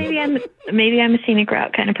yeah, time. maybe I'm a scenic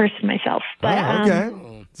route kind of person myself. But okay.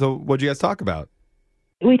 So what'd you guys talk about?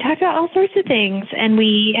 we talked about all sorts of things, and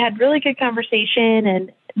we had really good conversation.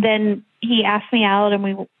 And then he asked me out,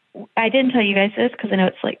 and I didn't tell you guys this because I know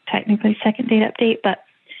it's like technically second date update, but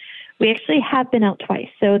we actually have been out twice.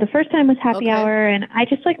 So the first time was happy hour, and I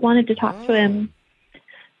just like wanted to talk to him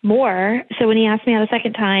more. So when he asked me out a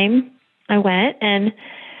second time, I went, and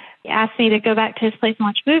he asked me to go back to his place and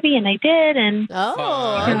watch a movie, and I did. And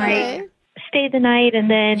okay. I stayed the night, and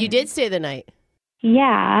then You did stay the night.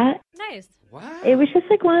 yeah. Nice. It was just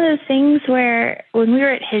like one of those things where when we were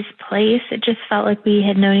at his place, it just felt like we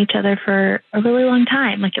had known each other for a really long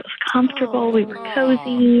time. Like it was comfortable. We were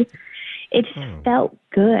cozy. It just felt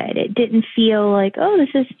good. It didn't feel like, oh, this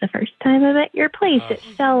is the first time I'm at your place. It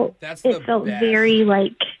felt best. very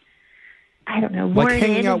like I don't know, Like worn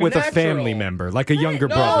hanging in out and with a Natural. family member, like a younger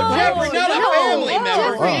No, brother. Jeffrey, not a family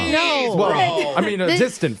member. Jeffrey, no. Well, I mean, a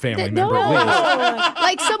distant family No, member, at least.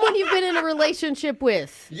 like someone you've been in a relationship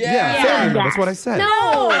with. Yeah, family member. That's what I said.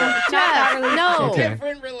 No, Jeff, no. Okay.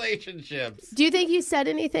 Different relationships. Do you think you said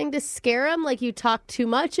anything to scare him? Like you talked too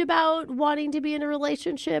much about wanting to be in a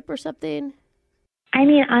relationship or something? I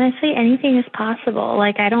mean, honestly, anything is possible.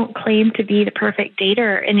 Like, I don't claim to be the perfect dater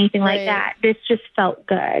or anything like Right. that. This just felt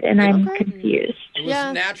good, and I'm confused. It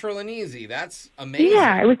was natural and easy. That's amazing.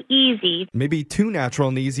 Yeah, it was easy. Maybe too natural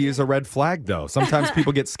and easy is a red flag, though. Sometimes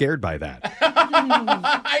people get scared by that.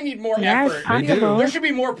 I need more Yeah, it's effort. possible. There should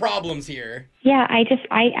be more problems here. Yeah, I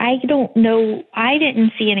don't know. I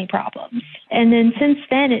didn't see any problems. And then since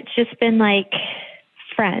then, it's just been like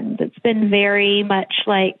friends. It's been very much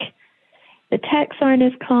like the texts aren't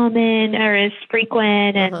as common or as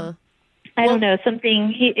frequent. And I don't know,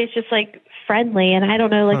 it's just like friendly. And I don't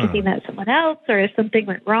know, like, if he met someone else or if something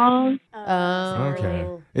went wrong. Okay.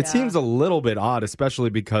 It seems a little bit odd, especially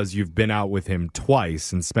because you've been out with him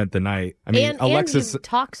twice and spent the night. I mean, and Alexis, you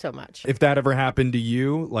talk so much. if that ever happened to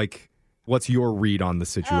you, like, what's your read on the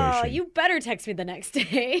situation? Oh, you better text me the next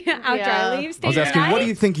day after I leave. I was asking, what do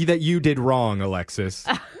you think that you did wrong, Alexis?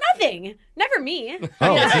 Nothing. Never me.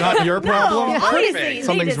 Oh, it's not your problem? No, obviously, they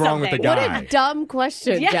Something's did wrong with the something. guy. What a dumb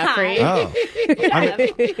question, Yeah. Jeffrey. Oh.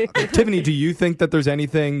 Tiffany, do you think that there's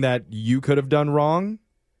anything that you could have done wrong?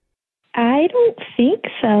 I don't think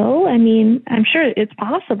so. I mean, I'm sure it's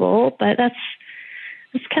possible, but that's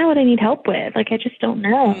kind of what I need help with. Like, I just don't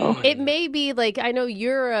know. It may be like, I know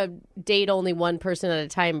you're a date only one person at a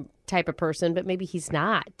time type of person, but maybe he's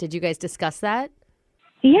not. Did you guys discuss that?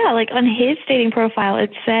 Yeah, like on his dating profile,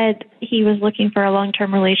 it said he was looking for a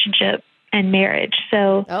long-term relationship and marriage.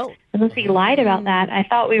 So unless he lied about that, I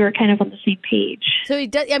thought we were kind of on the same page. So he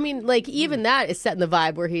does. I mean, like even that is setting the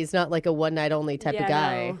vibe where he's not like a one night only type of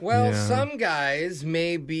guy. Well, some guys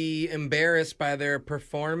may be embarrassed by their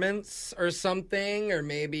performance or something, or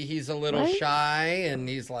maybe he's a little What? shy and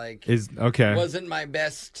he's like, Okay. wasn't my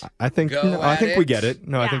best. I think go I at think we it. get it.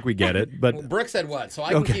 No, I think we get it. But Well, Brooke said what? So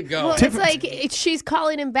I can Okay. keep going. Well, it's like she's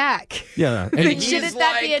calling him back. yeah, and Shouldn't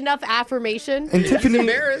that be enough affirmation? And Tiffany- He's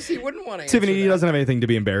embarrassed. He wouldn't want to. Tiffany doesn't have anything to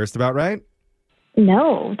be embarrassed about, right?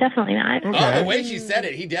 No, definitely not. Oh, the way she said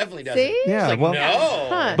it, he definitely doesn't. See? Yeah, It's like, well,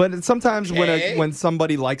 no. but sometimes Okay. when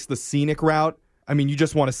somebody likes the scenic route, I mean, you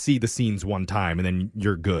just want to see the scenes one time and then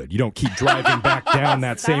you're good. You don't keep driving back down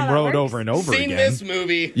that same road over and over Seen again. this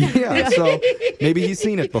movie. Yeah, so maybe he's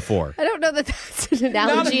seen it before. I don't know that that's an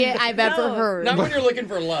analogy I've ever heard. Not when you're looking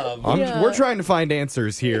for love. We're trying to find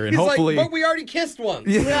answers here, and He's hopefully, like, but we already kissed once.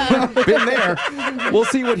 been there. We'll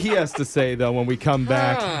see what he has to say though when we come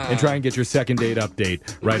back and try and get your second date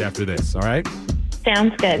update right after this. All right?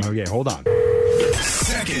 Sounds good. Okay, hold on.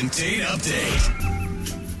 Second date update.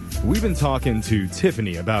 We've been talking to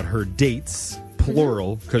Tiffany about her dates,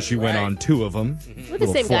 plural, because she went on 2 of them. With the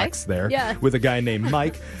Little same guy. flex there. Yeah. With a guy named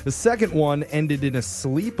Mike. The second one ended in a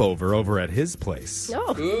sleepover over at his place. No.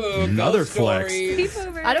 Another flex.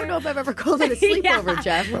 I don't know if I've ever called it a sleepover,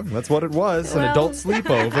 Jeff. That's what it was, an Well, adult I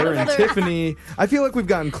sleepover. don't And know. Tiffany, I feel like we've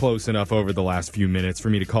gotten close enough over the last few minutes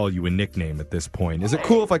for me to call you a nickname at this point. Is it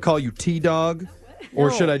cool if I call you T-Dog?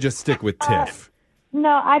 Or should I just stick with Tiff? No,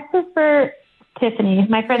 I prefer Tiffany.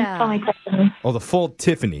 My friends call me Tiffany. Oh, the full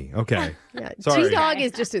Tiffany. Okay. Yeah, Sorry. T-Dog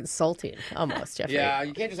is just insulting, almost, Jeffrey. Yeah,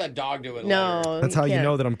 you can't just add dog to it. No. That's how you can't.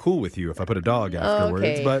 know that I'm cool with you if I put a dog afterwards.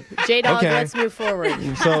 Okay. But J-Dog, okay. let's move forward.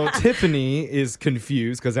 So Tiffany is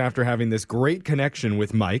confused because after having this great connection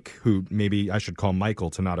with Mike, who maybe I should call Michael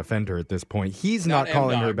to not offend her at this point, he's not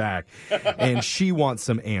calling her back, and she wants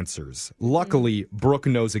some answers. Luckily, Brooke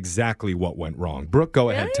knows exactly what went wrong. Brooke, go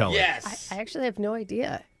ahead, tell her. Yes. I actually have no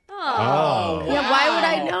idea. Oh. Yeah, why would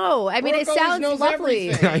I know? I mean, Brooke it sounds always knows lovely.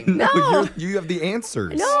 everything. I know, No. you have the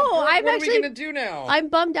answers. No, I'm what actually. are we gonna do now? I'm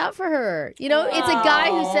bummed out for her. You know, it's a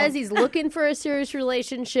guy who says he's looking for a serious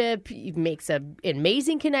relationship. He makes an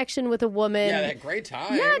amazing connection with a woman. Yeah, that great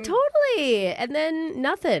time. Yeah, totally. And then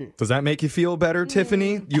nothing. Does that make you feel better,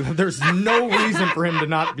 Tiffany? There's no reason for him to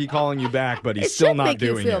not be calling you back, but he's It still should not make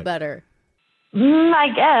doing you feel it. better. I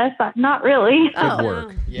guess, but not really. Good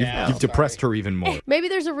work. Yeah, You've depressed her even more. Maybe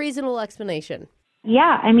there's a reasonable explanation.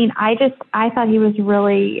 Yeah, I mean, I thought he was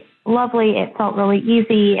really lovely. It felt really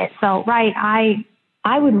easy. It felt right.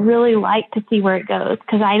 I would really like to see where it goes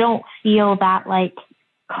because I don't feel that like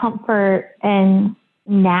comfort and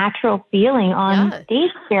natural feeling on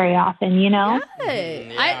dates very often, you know?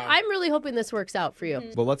 Hey, I'm really hoping this works out for you.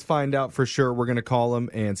 Well, let's find out for sure. We're going to call him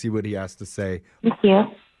and see what he has to say. Thank you.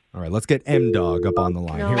 All right, let's get M-Dog up on the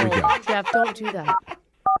line. No, Here we go. Jeff, don't do that.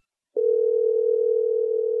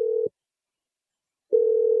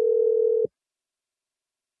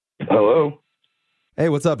 Hello. Hey,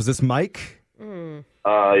 what's up? Is this Mike?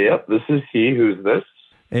 Yep, this is he. Who's this?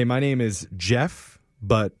 Hey, my name is Jeff,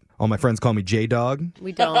 but all my friends call me J-Dog.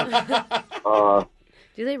 We don't.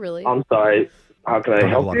 Do they really? I'm sorry. How can I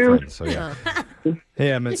help you? Friends, so yeah.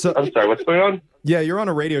 Hey, I'm sorry, what's going on? Yeah, you're on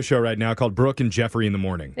a radio show right now called Brooke and Jeffrey in the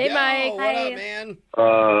Morning. Hey, Mike. What up, man?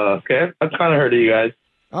 Okay. I've kind of heard of you guys.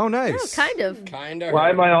 Oh, nice. Kind of. Why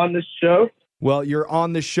am I on this show? Well, you're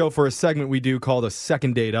on this show for a segment we do called a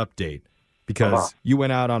second date update because you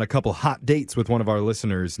went out on a couple hot dates with one of our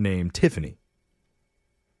listeners named Tiffany.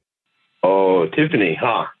 Oh, Tiffany,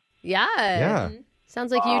 huh? Yeah.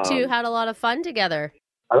 Sounds like you two had a lot of fun together.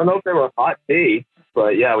 I don't know if they were hot dates,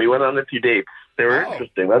 but yeah, we went on a few dates. They were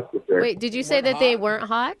interesting, that's for sure. Wait, did you say that they weren't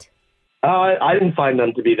hot? I didn't find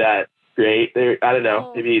them to be that great. I don't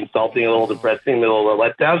know, maybe insulting, a little depressing, a little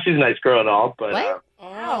letdown. She's a nice girl and all, but...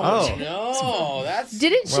 No, that's...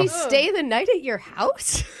 Didn't she stay the night at your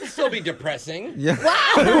house? Still be depressing. Yeah.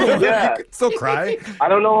 Wow. Yeah. Still cry. I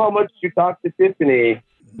don't know how much you talked to Tiffany,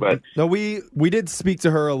 but... No, we did speak to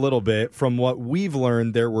her a little bit. From what we've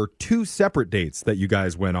learned, there were 2 separate dates that you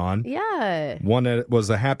guys went on. Yeah. One was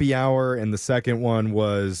a happy hour, and the second one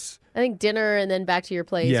was... I think dinner and then back to your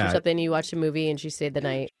place Yeah. or something. You watched a movie and she stayed the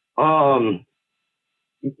night. I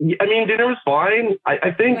mean, dinner was fine.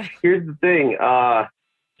 I think, here's the thing.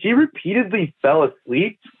 She repeatedly fell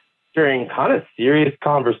asleep during kind of serious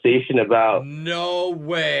conversation about... No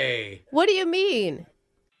way. What do you mean?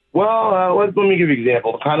 Well, let me give you an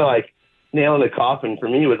example. Kind of like nail in the coffin for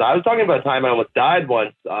me was I was talking about a time I almost died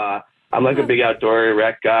once. I'm like a big outdoor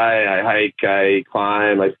rec guy. I hike, I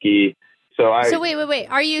climb, I ski. So wait.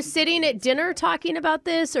 Are you sitting at dinner talking about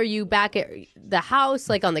this? Or are you back at the house,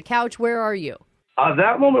 like on the couch? Where are you?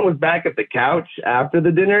 That moment was back at the couch after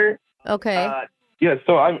the dinner. Okay. Yeah,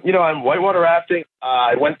 so I'm whitewater rafting.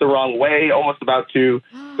 I went the wrong way, almost about to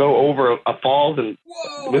go over a falls, and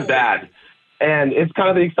it was bad. And it's kind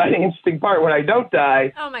of the exciting, interesting part when I don't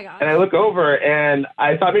die. Oh my god! And I look over, and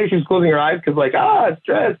I thought maybe she was closing her eyes because,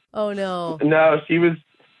 stress. Oh no! No, she was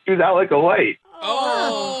out like a light.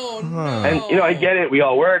 Oh no! And I get it. We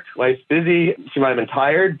all work. Life's busy. She might have been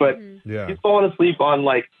tired, but she's fallen asleep on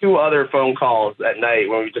 2 other phone calls at night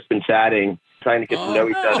when we've just been chatting, trying to get to know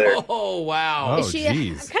each other. Oh wow! Is she?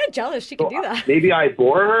 I'm kind of jealous she can do that. Maybe I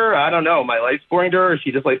bore her. I don't know. My life's boring to her. Or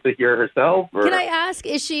she just likes to hear herself. Or... Can I ask?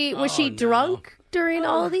 Was she drunk during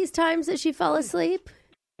all these times that she fell asleep?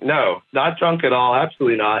 No, not drunk at all.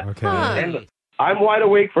 Absolutely not. Okay. And I'm wide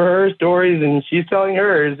awake for her stories, and she's telling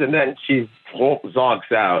hers, and then she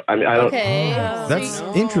zonks out. I mean, I don't. Okay. That's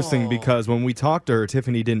interesting because when we talked to her,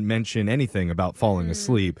 Tiffany didn't mention anything about falling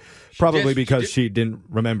asleep. Probably because she didn't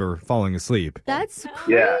remember falling asleep. That's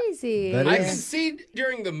crazy. That I is. can see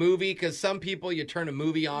during the movie because some people you turn a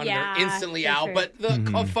movie on Yeah, and they're instantly for out, sure. but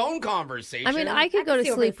the phone conversation. I mean, I could go to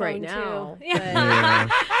see over sleep the right phone, now. too. Yeah.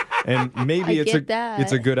 And maybe I it's get that.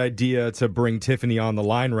 it's a good idea to bring Tiffany on the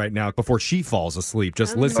line right now before she falls asleep,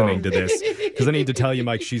 just listening to this. Because I need to tell you,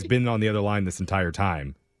 Mike, she's been on the other line this entire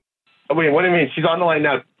time. Oh, wait, what do you mean? She's on the line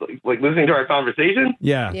now, listening to our conversation?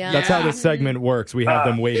 Yeah, that's how this segment works. We have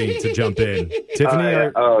them waiting to jump in.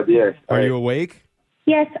 Tiffany, oh dear, are you awake?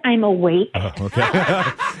 Yes, I'm awake. Oh, okay.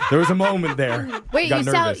 There was a moment there. Wait, Got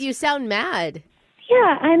nervous. you sound mad.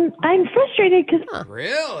 Yeah, I'm frustrated because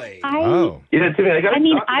Really? Yeah,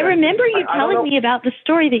 Tiffany, I remember you telling me about the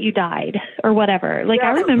story that you died or whatever. I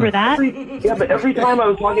remember that. But every time I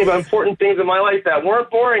was talking about important things in my life that weren't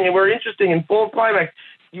boring and were interesting and full of climax,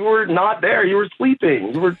 you were not there. You were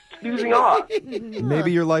sleeping. You were snoozing off.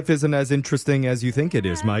 Maybe your life isn't as interesting as you think it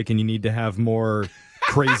is, Mike, and you need to have more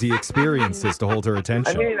crazy experiences to hold her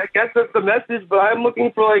attention. I mean, I guess that's the message, but I'm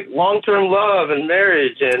looking for long-term love and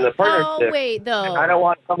marriage and a partnership. Oh, wait, though. I don't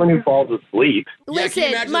want someone who falls asleep. Yeah, can you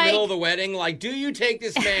imagine the middle of the wedding? Do you take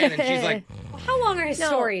this man? And she's like, how long are his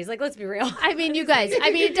stories? Let's be real. I mean, you guys,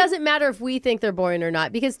 it doesn't matter if we think they're boring or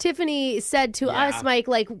not, because Tiffany said to us, Mike,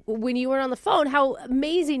 when you were on the phone, how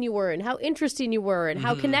amazing you were and how interesting you were and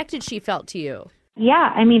how connected she felt to you.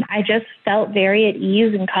 Yeah, I mean, I just felt very at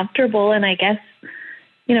ease and comfortable, and I guess,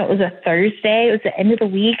 it was a Thursday. It was the end of the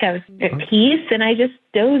week. I was at peace, and I just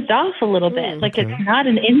dozed off a little bit. It's not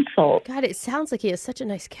an insult. God, it sounds like he has such a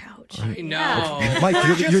nice couch. I know. Mike,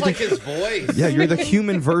 you're just like his voice. Yeah, you're the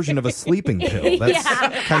human version of a sleeping pill. That's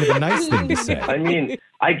kind of a nice thing to say. I mean,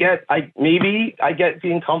 I get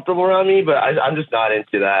being comfortable around me, but I'm just not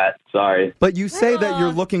into that. Sorry. But you say that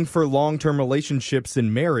you're looking for long-term relationships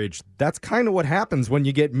in marriage. That's kind of what happens when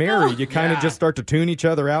you get married. You kind of just start to tune each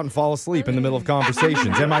other out and fall asleep in the middle of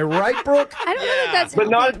conversations. Am I right, Brooke? I don't know if that's but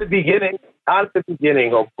not at the beginning. at the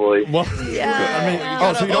beginning, hopefully. Well,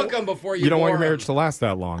 Yeah. so you hook 'em before you don't want bore your marriage to last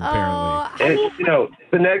that long, apparently. And,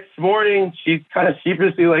 the next morning, she's kind of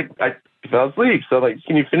sheepishly like, I fell asleep. So, like,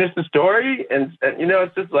 can you finish the story? And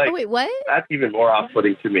it's just like, Oh, wait, what? that's even more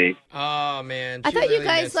off-putting to me. Oh, man. I she thought you really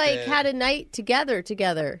guys missed like it. had a night together.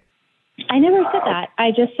 I never said that.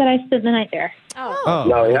 I just said I spent the night there. Oh.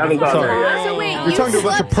 No, we haven't gone there yet. So wait, We're you talking to a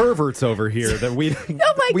bunch of slept- perverts over here that we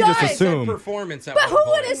Oh my we God. just assume. Performance at But who one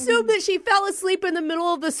would point. assume that she fell asleep in the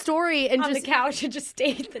middle of the story and On just the couch and just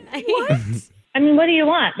stayed the night. What? I mean, what do you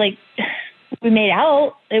want? Like, we made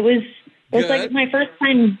out. It was like Good. my first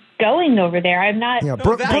time going over there. I'm not. Yeah,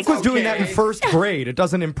 Brooke that's was doing that in okay. first grade. It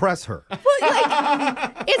doesn't impress her. Well,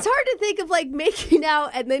 like, it's hard to think of like making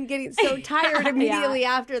out and then getting so tired immediately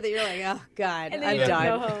after that you're like, oh God, And then I'm you have to done.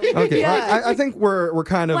 go home. Okay, Yeah. I think we're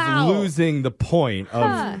kind of Wow. losing the point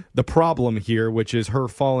of the problem here, which is her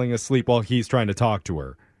falling asleep while he's trying to talk to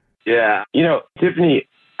her. Yeah. Tiffany,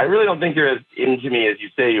 I really don't think you're as into me as you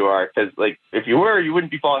say you are. Because, like, if you were, you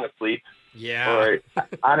wouldn't be falling asleep. Yeah. Or,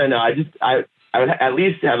 I don't know. I would at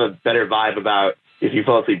least have a better vibe about if you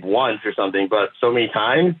fell asleep once or something. But so many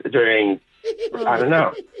times during, I don't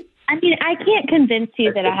know. I mean, I can't convince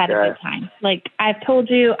you that I had a good time. Like, I've told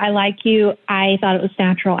you I like you. I thought it was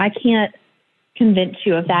natural. I can't convince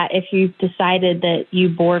you of that if you've decided that you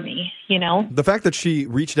bore me, The fact that she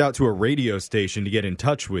reached out to a radio station to get in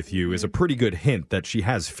touch with you is a pretty good hint that she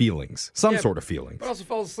has feelings, some Yeah, sort of feelings. But also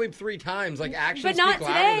fell asleep 3 times. Like, actions But not speak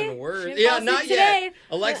louder today. than words. She didn't Yeah, fall asleep not yet. today.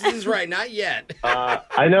 Alexis is right. Not yet.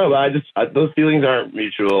 I know, but those feelings aren't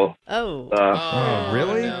mutual. Oh,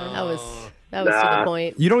 really? No. that was to the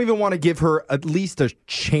point. You don't even want to give her at least a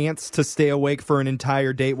chance to stay awake for an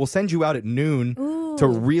entire date. We'll send you out at noon to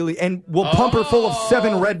really, and we'll pump her full of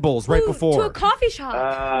 7 Red Bulls right before. To a coffee shop.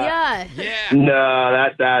 Yeah. No,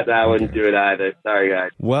 that wouldn't do it either. Sorry, guys.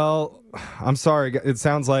 Well, I'm sorry. It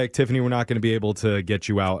sounds like, Tiffany, we're not going to be able to get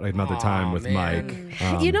you out another time with man.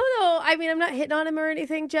 Mike. Though, I mean, I'm not hitting on him or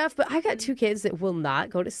anything, Jeff, but I got 2 kids that will not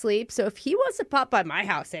go to sleep. So if he wants to pop by my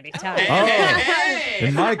house anytime.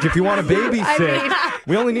 And Mike, if you want to babysit,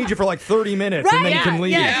 we only need you for like 30 minutes and then you can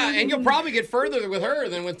leave. Yeah, and you'll probably get further with her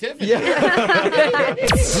than with Tiffany.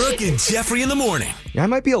 Brooke and Jeffrey in the morning. I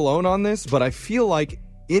might be alone on this, but I feel like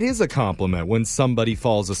it is a compliment when somebody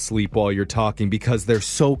falls asleep while you're talking because they're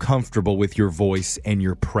so comfortable with your voice and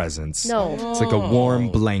your presence. No. It's like a warm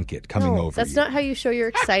blanket coming over That's you. not how you show you're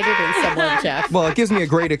excited in someone, Jeff. Well, it gives me a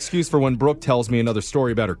great excuse for when Brooke tells me another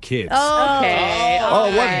story about her kids. Okay.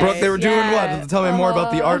 Oh, what, Brooke? They were doing what? Tell me more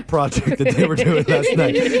about the art project that they were doing last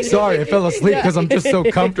night. Sorry, I fell asleep because I'm just so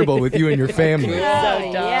comfortable with you and your family.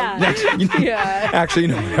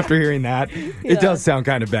 Actually, after hearing that, it does sound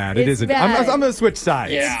kind of bad. It It's isn't. bad. I'm going to switch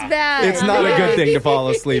sides. It's bad. It's not a good thing to fall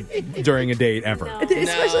asleep during a date ever.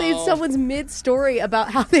 Especially in someone's mid-story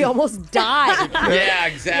about how they almost died. Yeah,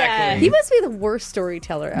 exactly. He must be the worst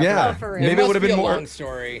storyteller ever. Yeah. Maybe it would have been a more long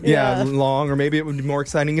story. Yeah, long, or maybe it would be more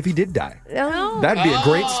exciting if he did die. No. That'd be a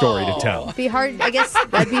great story to tell. Be hard. I guess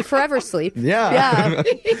that'd be forever sleep. Yeah.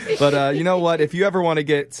 But you know what? If you ever want to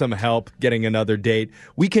get some help getting another date,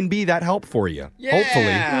 we can be that help for you. Yeah.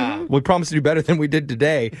 Hopefully. We promise to do better than we did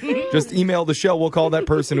today. Just email the show. We'll call that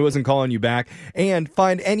person who isn't calling you back. And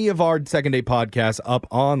find any of our Second Date podcasts up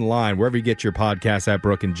online, wherever you get your podcasts at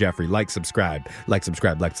Brooke and Jeffrey. Like, subscribe.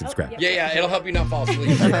 Yeah, it'll help you not fall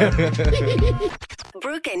asleep.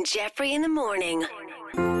 Brooke and Jeffrey in the morning.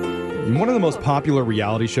 One of the most popular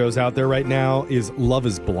reality shows out there right now is Love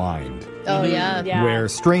is Blind. Oh, yeah. Where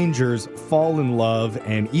strangers fall in love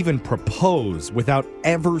and even propose without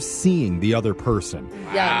ever seeing the other person.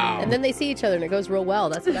 Yeah. And then they see each other and it goes real well.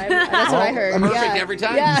 That's what I heard. Perfect every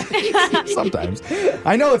time. Yeah. Sometimes.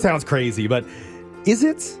 I know it sounds crazy, but is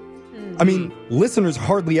it? I mean, listeners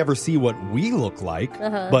hardly ever see what we look like,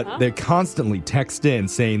 but they constantly text in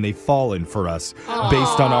saying they've fallen for us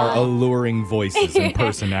based on our alluring voices and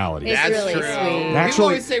personalities. It's really sweet. People Actually,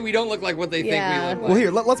 always say we don't look like what they think we look like. well,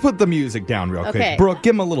 here, let's put the music down real Okay. quick. Brooke,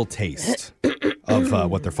 give them a little taste of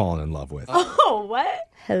what they're falling in love with. Oh, what?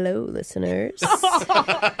 Hello, listeners.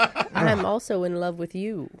 I'm also in love with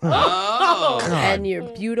you. Oh. And your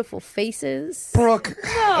beautiful faces. Brooke,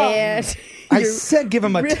 And I said give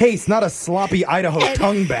him a taste, not a sloppy Idaho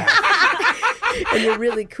tongue back. and your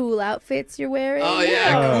really cool outfits you're wearing. Oh,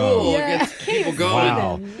 yeah, cool. Yeah. Gets people going.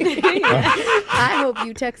 Wow. I hope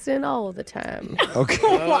you text in all the time. Okay. Do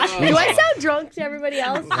I sound drunk to everybody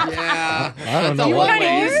else? Yeah. I don't know. You kind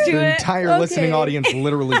of used to The it. entire listening audience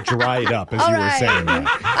literally dried up as All you right. were saying that.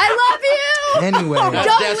 I love you. Anyway. Don't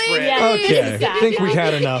leave me. Okay, I think we've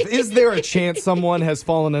had enough. Is there a chance someone has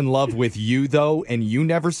fallen in love with you, though, and you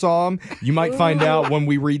never saw him? You might find out when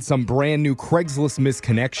we read some brand new Craigslist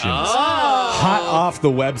misconnections. Hot off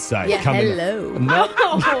the website. Yeah, coming hello. No,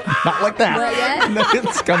 not like that. No,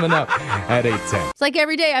 it's coming up at 8:10. It's like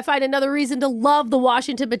every day I find another reason to love the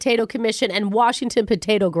Washington Potato Commission and Washington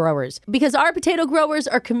potato growers. Because our potato growers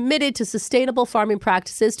are committed to sustainable farming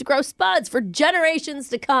practices to grow spuds for generations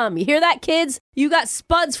to come. You hear that, kids? You got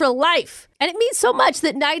spuds for life. And it means so much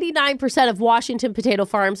that 99% of Washington potato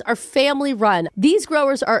farms are family run. These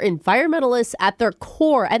growers are environmentalists at their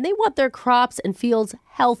core, and they want their crops and fields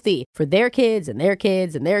healthy for their kids and their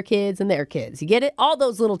kids and their kids and their kids. You get it? All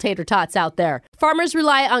those little tater tots out there. Farmers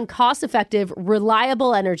rely on cost-effective,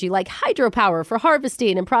 reliable energy like hydropower for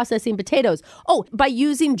harvesting and processing potatoes. Oh, by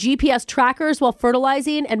using GPS trackers while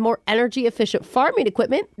fertilizing and more energy-efficient farming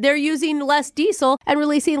equipment, they're using less diesel and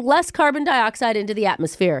releasing less carbon dioxide into the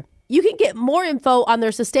atmosphere. You can get more info on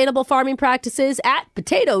their sustainable farming practices at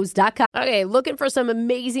potatoes.com. Okay, looking for some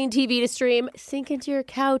amazing TV to stream? Sink into your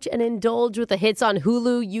couch and indulge with the hits on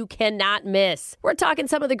Hulu you cannot miss. We're talking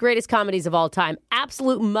some of the greatest comedies of all time.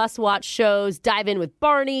 Absolute must-watch shows. Dive in with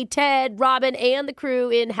Barney, Ted, Robin, and the crew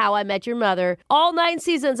in How I Met Your Mother. All 9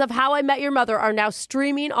 seasons of How I Met Your Mother are now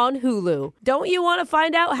streaming on Hulu. Don't you want to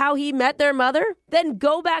find out how he met their mother? Then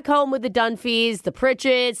go back home with the Dunphys, the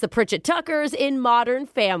Pritchett's, the Pritchett Tuckers in Modern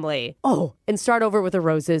Family. Oh, and start over with the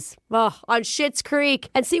Roses. On Schitt's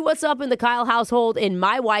Creek. And see what's up in the Kyle household in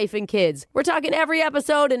My Wife and Kids. We're talking every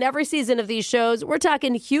episode and every season of these shows. We're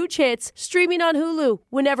talking huge hits streaming on Hulu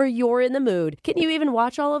whenever you're in the mood. Can you even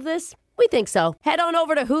watch all of this? We think so. Head on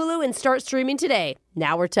over to Hulu and start streaming today.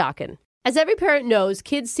 Now we're talking. As every parent knows,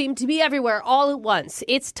 kids seem to be everywhere all at once.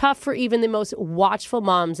 It's tough for even the most watchful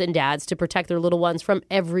moms and dads to protect their little ones from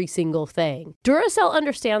every single thing. Duracell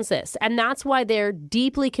understands this, and that's why they're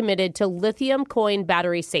deeply committed to lithium coin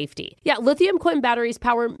battery safety. Yeah, lithium coin batteries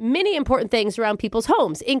power many important things around people's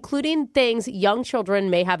homes, including things young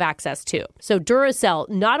children may have access to. So Duracell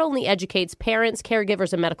not only educates parents,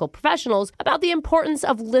 caregivers, and medical professionals about the importance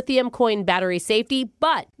of lithium coin battery safety,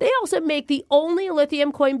 but they also make the only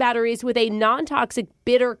lithium coin batteries with a non-toxic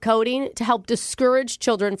bitter coating to help discourage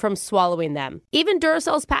children from swallowing them. Even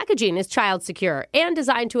Duracell's packaging is child secure and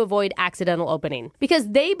designed to avoid accidental opening because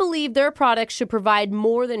they believe their products should provide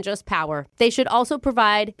more than just power. They should also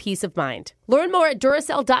provide peace of mind. Learn more at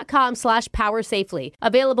Duracell.com/powersafely.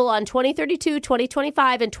 Available on 2032,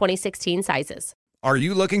 2025, and 2016 sizes. Are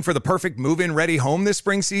you looking for the perfect move-in ready home this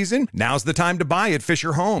spring season? Now's the time to buy at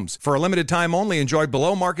Fisher Homes. For a limited time only, enjoy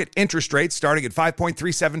below-market interest rates starting at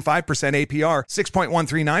 5.375% APR,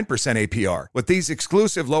 6.139% APR. With these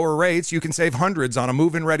exclusive lower rates, you can save hundreds on a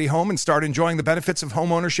move-in ready home and start enjoying the benefits of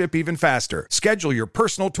home ownership even faster. Schedule your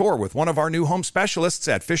personal tour with one of our new home specialists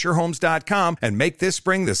at FisherHomes.com and make this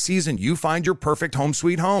spring the season you find your perfect home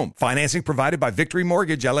sweet home. Financing provided by Victory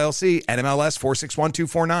Mortgage, LLC, NMLS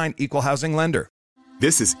 461249, Equal Housing Lender.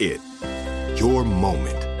 This is it. Your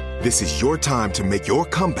moment. This is your time to make your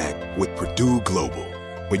comeback with Purdue Global.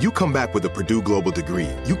 When you come back with a Purdue Global degree,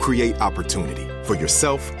 you create opportunity for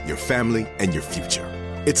yourself, your family, and your future.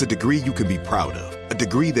 It's a degree you can be proud of, a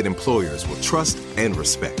degree that employers will trust and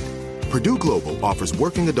respect. Purdue Global offers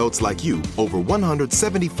working adults like you over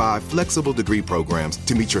 175 flexible degree programs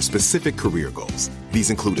to meet your specific career goals. These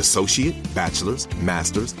include associate, bachelor's,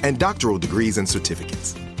 master's, and doctoral degrees and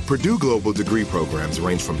certificates. Purdue Global degree programs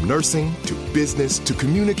range from nursing to business to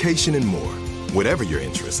communication and more. Whatever your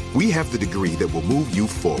interest, we have the degree that will move you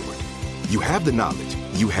forward. You have the knowledge,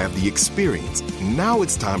 you have the experience. Now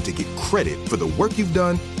it's time to get credit for the work you've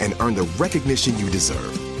done and earn the recognition you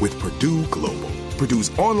deserve with Purdue Global,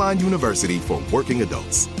 Purdue's online university for working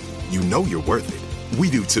adults. You know you're worth it. We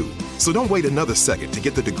do too. So don't wait another second to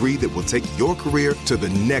get the degree that will take your career to the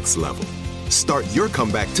next level. Start your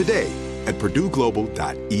comeback today at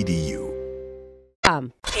purdueglobal.edu.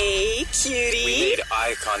 Hey, cutie. We made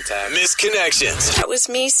eye contact. Misconnections. That was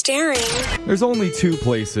me staring. There's only 2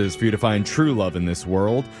 places for you to find true love in this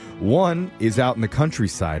world. One is out in the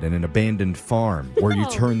countryside in an abandoned farm where you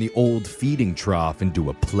turn the old feeding trough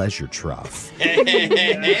into a pleasure trough.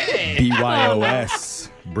 BYOS.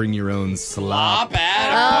 Bring your own slop.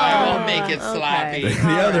 I will make it sloppy. Okay.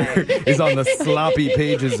 The other is on the sloppy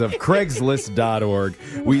pages of Craigslist.org.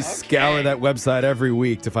 We scour that website every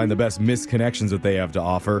week to find the best misconnections that they have to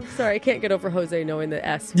offer. Sorry, I can't get over Jose knowing the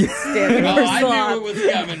S standing for slop. I knew it was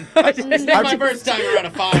coming. This is my first time around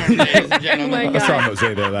a farm, ladies and gentlemen. I saw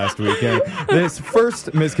Jose there last weekend. This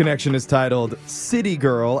first misconnection is titled, City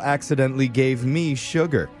Girl Accidentally Gave Me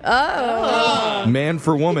Sugar. Oh. Man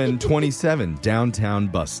for woman, 27, downtown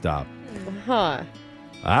bus stop. Huh.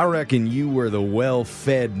 I reckon you were the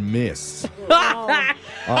well-fed miss. Great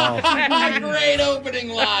opening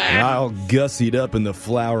line. All gussied up in the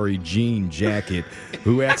flowery jean jacket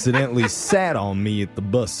who accidentally sat on me at the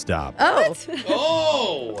bus stop.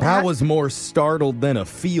 Oh. I was more startled than a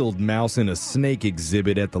field mouse in a snake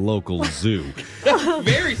exhibit at the local zoo.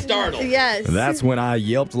 Very startled. Yes. And that's when I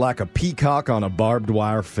yelped like a peacock on a barbed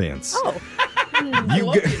wire fence. Oh.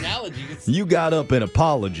 You got up and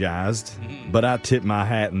apologized, but I tipped my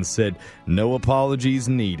hat and said, no apologies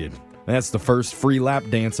needed. That's the first free lap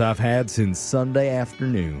dance I've had since Sunday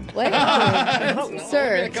afternoon. Wait,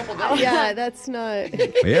 sir. Yeah, that's not.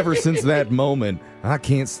 Ever since that moment, I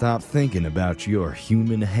can't stop thinking about your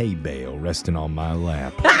human hay bale resting on my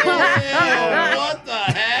lap. What the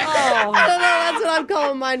heck? I don't know. That's what I'm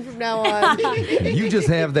calling mine from now on. You just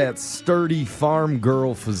have that sturdy farm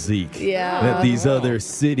girl physique that these other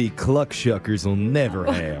city cluckshuckers will never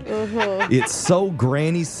have. It's so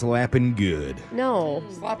granny slapping good. No.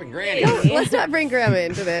 Slapping granny. No, let's not bring Grandma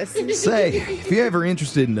into this. Say, if you're ever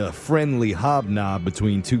interested in a friendly hobnob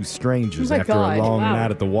between two strangers Oh my after God. a long Wow.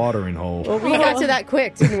 night at the watering hole, Well, we got to that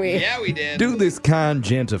quick, didn't we? Yeah, we did. do this kind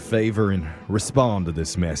gent a favor and respond to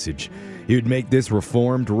this message. You'd make this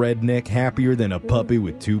reformed redneck happier than a puppy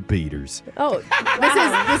with two Peters. Oh,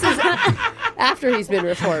 this is after he's been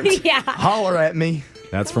reformed. Yeah. Holler at me.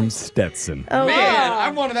 That's from Stetson. Oh, Man, yeah. I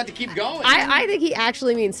wanted that to keep going. I think he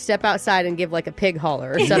actually means step outside and give like a pig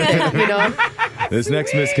holler or something, you know? This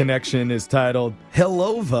next misconnection is titled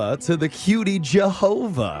Hellova to the cutie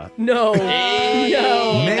Jehovah. No. Hey,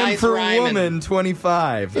 Man nice for rhyming. woman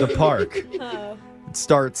 25, the park. It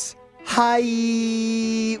starts hi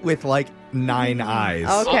with like 9 eyes.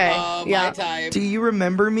 Okay. My Yeah. type. Do you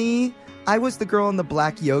remember me? I was the girl in the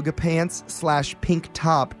black yoga pants / pink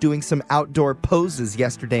top doing some outdoor poses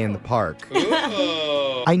yesterday in the park.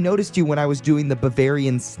 Ooh. I noticed you when I was doing the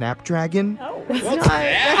Bavarian Snapdragon.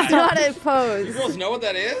 That's not a You pose. girls know what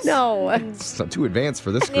that is? No. It's not too advanced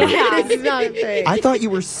for this group. It's not a thing. I thought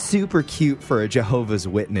you were super cute for a Jehovah's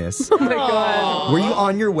Witness. Oh my God. Were you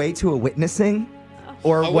on your way to a witnessing?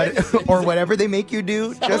 Or or whatever they make you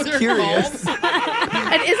do? Just they're curious.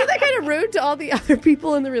 And isn't that kind of rude to all the other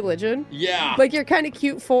people in the religion? Yeah. Like you're kind of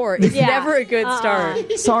cute for. It's Yeah. never a good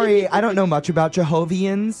start. Sorry, I don't know much about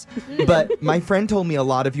Jehovians, but my friend told me a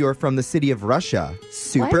lot of you are from the city of Russia.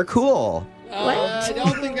 Super What? cool. I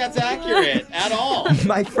don't think that's accurate at all.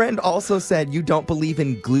 My friend also said you don't believe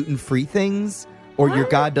in gluten-free things, or your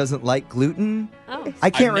God doesn't like gluten. Oh. I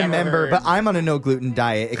can't I've never remember, heard. but I'm on a no-gluten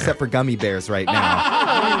diet, except for gummy bears right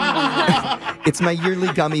now. It's my yearly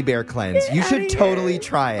gummy bear cleanse. You should totally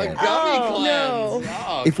try A it. gummy cleanse. no.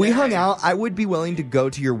 Oh, If we okay. hung out, I would be willing to go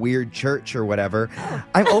to your weird church or whatever.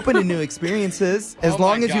 I'm open to new experiences, as Oh my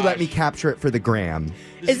long as you let gosh. me capture it for the gram.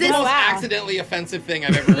 This is the this- most Wow. accidentally offensive thing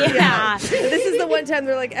I've ever heard. Yeah. This is the one time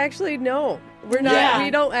they're like, actually, no. We're not. Yeah.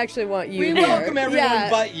 We don't actually want you. We here. welcome everyone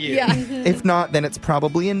but you. Yeah. If not, then it's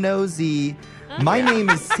probably a nosy. My name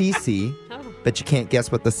is Cece, but you can't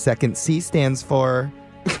guess what the second C stands for.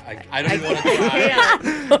 I don't even want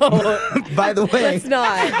to try. By the way, Let's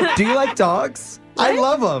not. do you like dogs? I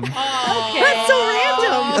love them. That's so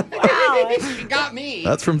random. Wow. She got me.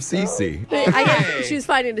 That's from Cece. I guess she was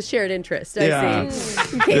finding a shared interest. I Yeah.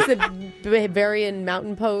 see. In case the Bavarian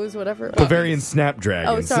mountain pose, whatever. Bavarian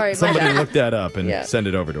Snapdragon. Oh, sorry, my Somebody bad. look that up and Yeah. send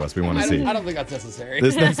it over to us. We want I to see. don't think that's necessary.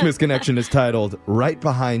 This next misconnection is titled Right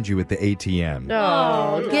Behind You at the ATM.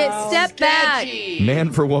 Oh, step back. Sketchy.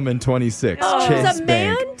 Man for woman 26. Oh, Chase it's a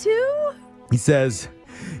man Bank. too? He says,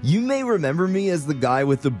 you may remember me as the guy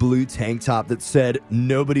with the blue tank top that said,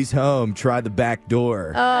 nobody's home, try the back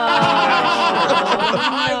door.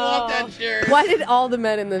 I want that shirt. Why did all the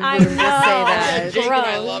men in the room I just say know. that? Yeah, Jake and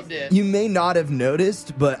I Gross. loved it. You may not have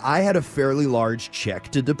noticed, but I had a fairly large check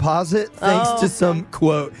to deposit thanks to some,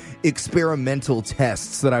 quote, experimental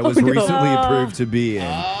tests that I was recently approved to be in.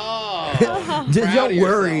 Oh, proud Don't of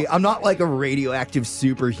worry, yourself. I'm not like a radioactive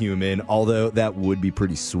superhuman, although that would be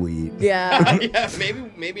pretty sweet. Yeah. Yeah,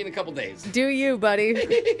 maybe in a couple days. Do you, buddy?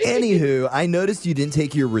 Anywho, I noticed you didn't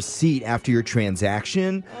take your receipt after your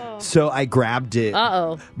transaction, so I grabbed it.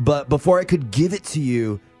 Uh-oh. But before I could give it to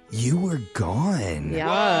you, you were gone.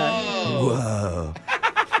 Yeah. Whoa.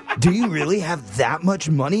 Do you really have that much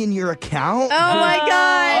money in your account? Oh, my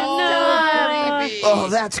God. baby. Oh,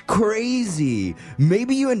 that's crazy.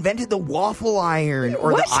 Maybe you invented the waffle iron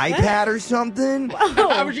or What? the iPad or something.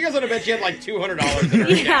 How much you guys want to bet you had like $200 in her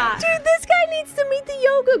Yeah. Dude, this guy needs to meet the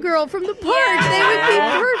yoga girl from the park. They would be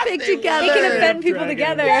perfect together. They can offend people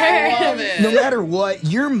together. No matter what,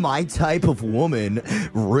 you're my type of woman.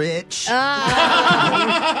 Rich.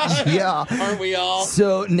 Yeah. Aren't we all?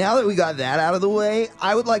 So now that we got that out of the way,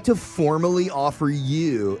 I would like to formally offer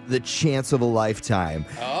you the chance of a lifetime.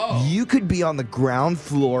 Oh. You could be on the ground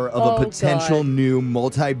floor of a potential new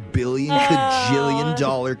multi-billion, cajillion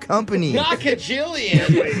dollar company. Not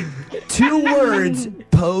cajillion. 2 words,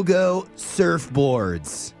 Pogo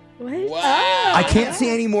surfboards. What? Wow. I can't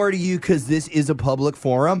say any more to you because this is a public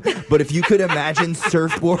forum, but if you could imagine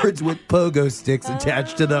surfboards with pogo sticks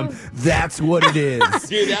attached to them, that's what it is.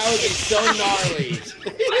 Dude, that would be so gnarly.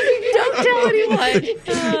 Don't tell anyone.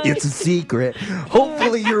 It's a secret.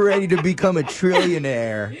 Hopefully you're ready to become a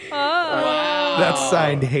trillionaire. Wow. That's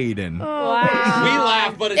signed Hayden. We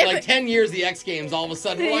laugh, but in like 10 years, the X Games, all of a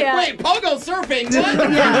sudden, we're like, wait, pogo surfing?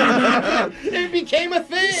 What? It became a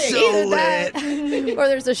thing. So lit. Or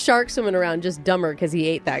there's a shark swimming around just dumber because he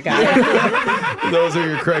ate that guy. Those are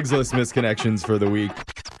your Craigslist misconnections for the week.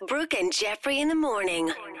 Brooke and Jeffrey in the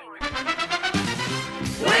morning.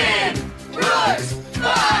 Win! Brooks!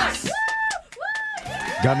 Fox!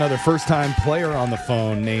 Got another first-time player on the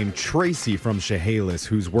phone named Tracy from Chehalis,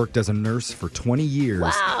 who's worked as a nurse for 20 years.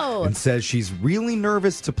 Wow. And says she's really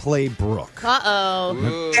nervous to play Brooke.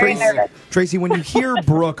 Uh-oh. Tracy, when you hear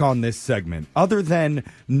Brooke on this segment, other than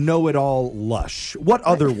know-it-all lush, what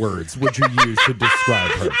other words would you use to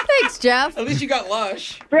describe her? Thanks, Jeff. At least you got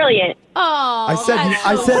lush. Brilliant. Oh, I said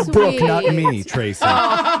so Brooke, sweet. not me, Tracy.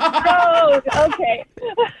 Oh, okay.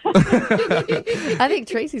 I think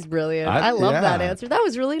Tracy's brilliant. I love that answer. That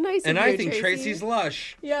was really nice And of I you, think Tracy. Tracy's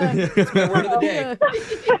lush. Yeah. It's my word of the day.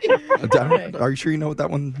 Are you sure you know what that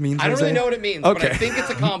one means? I don't Jose? really know what it means, but I think it's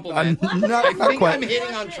a compliment. I think quite. I'm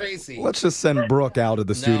hitting on Tracy. Let's just send Brooke out of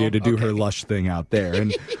the studio to do her lush thing out there.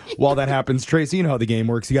 And while that happens, Tracy, you know how the game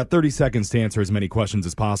works. You got 30 seconds to answer as many questions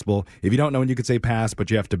as possible. If you don't know, you could say pass,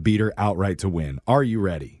 but you have to beat her outright to win. Are you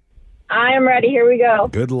ready? I am ready. Here we go.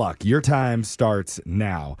 Good luck. Your time starts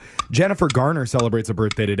now. Jennifer Garner celebrates a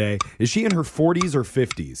birthday today. Is she in her 40s or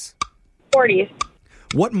 50s? 40s.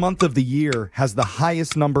 What month of the year has the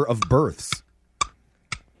highest number of births?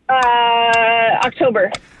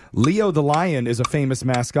 October. Leo the lion is a famous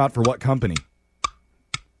mascot for what company?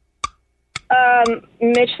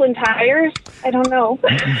 Michelin tires. I don't know.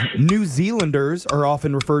 New Zealanders are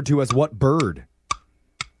often referred to as what bird?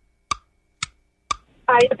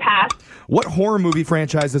 I pass. What horror movie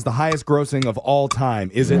franchise is the highest grossing of all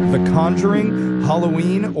time? Is it The Conjuring,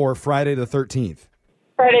 Halloween, or Friday the 13th?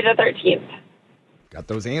 Friday the 13th. Got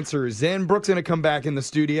those answers in. Brooke's going to come back in the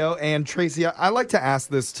studio. And Tracy, I like to ask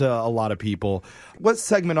this to a lot of people. What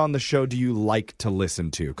segment on the show do you like to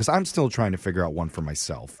listen to? Because I'm still trying to figure out one for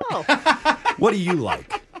myself. Oh. What do you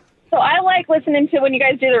like? So I like listening to when you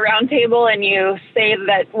guys do the round table and you say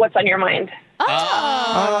that what's on your mind. Oh,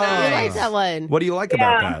 I nice. like that one. What do you like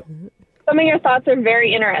about that? Some of your thoughts are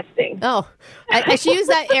very interesting. Oh, I should use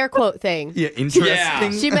that air quote thing. Yeah,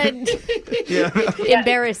 interesting. She meant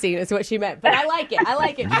embarrassing is what she meant. But I like it. I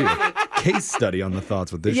like it. Case study on the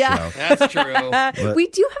thoughts with this Yeah. show. That's true. But- We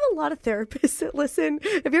do have a lot of therapists that listen.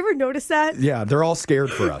 Have you ever noticed that? Yeah, they're all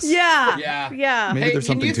scared for us. Yeah. Yeah. Maybe Hey, there's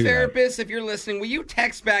something you to that. therapists, if you're listening, will you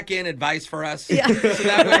text back in advice for us? Yeah. So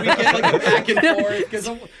that way we get like a back and forth. Because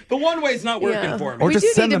the one way's not working for me. Or We just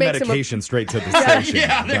do send need the to make some- medication straight to the station.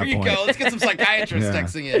 Yeah, at there that you point. go. Let's get some psychiatrists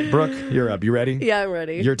texting in. Brooke, you're up. You ready? Yeah, I'm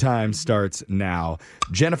ready. Your time starts now.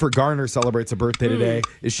 Jennifer Garner celebrates a birthday today.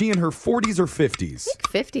 Is she in her 40s or 50s?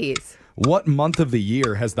 50s. What month of the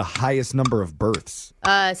year has the highest number of births?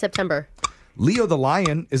 September. Leo the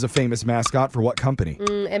lion is a famous mascot for what company?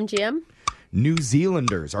 MGM. New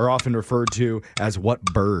Zealanders are often referred to as what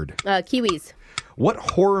bird? Kiwis. What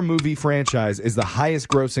horror movie franchise is the highest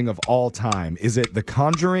grossing of all time? Is it The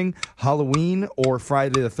Conjuring, Halloween, or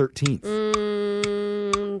Friday the 13th?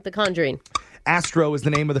 The Conjuring. Astro is the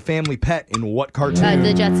name of the family pet in what cartoon?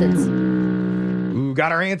 The Jetsons. Ooh,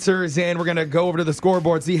 got our answers, and we're going to go over to the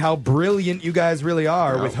scoreboard, see how brilliant you guys really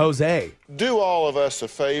are with Jose. Do all of us a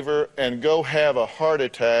favor and go have a heart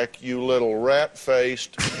attack, you little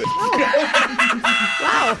rat-faced... Wow.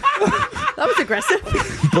 That was aggressive.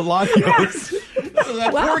 Bolaños. So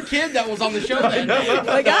that poor kid that was on the show that day.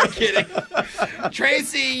 My God. I'm kidding.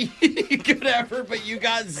 Tracy, good effort, but you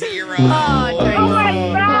got 0. Oh, Tracy. Oh my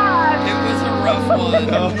God. It was a rough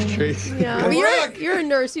one. Oh, Tracy. Yeah, but you're a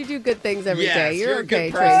nurse. You do good things every Yes, day. You're you're a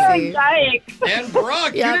okay, good person. Tracy. And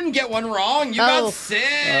Brooke, you didn't get one wrong. You got 6.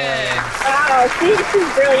 Wow, she's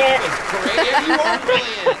brilliant. Great. You are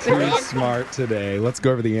brilliant. Too smart today. Let's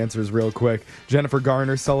go over the answers real quick. Jennifer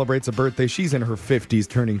Garner celebrates a birthday. She's in her 50s,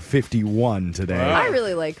 turning 51 today. I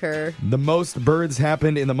really like her. The most births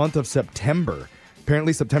happened in the month of September.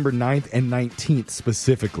 Apparently, September 9th and 19th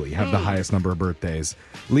specifically have the highest number of birthdays.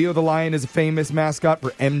 Leo the Lion is a famous mascot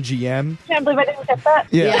for MGM. Can't believe I didn't get that.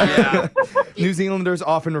 Yeah. New Zealanders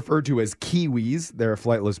often referred to as Kiwis. They're a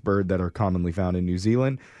flightless bird that are commonly found in New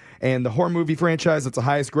Zealand. And the horror movie franchise that's the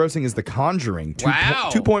highest grossing is The Conjuring.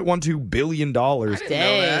 Wow. $2.12 billion.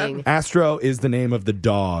 Dang. Astro is the name of the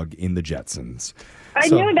dog in the Jetsons. I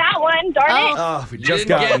knew that one. Darn it. Oh, we just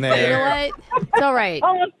got in You know there. what? It's all right.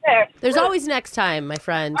 Almost there. There's always next time, my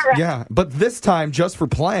friend. Yeah, but this time, just for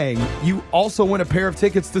playing, you also win a pair of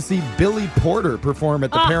tickets to see Billy Porter perform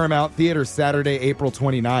at the Paramount Theater Saturday, April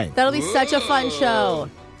 29th. That'll be such a fun show.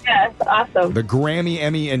 Yes, awesome. The Grammy,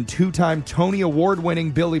 Emmy, and 2-time Tony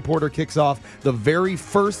Award-winning Billy Porter kicks off the very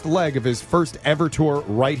first leg of his first ever tour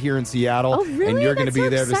right here in Seattle. Oh, really? And you're going to That's be so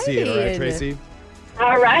there to see it, all right, exciting. Tracy?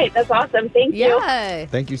 All right, that's awesome. Thank you. Yeah.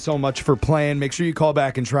 Thank you so much for playing. Make sure you call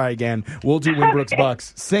back and try again. We'll do Winbrook's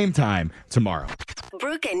Bucks same time tomorrow.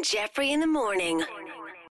 Brooke and Jeffrey in the morning.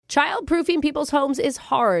 Childproofing people's homes is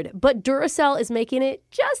hard, but Duracell is making it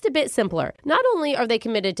just a bit simpler. Not only are they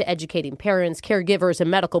committed to educating parents, caregivers,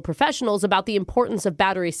 and medical professionals about the importance of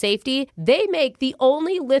battery safety, they make the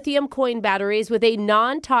only lithium coin batteries with a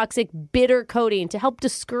non-toxic bitter coating to help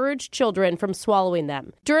discourage children from swallowing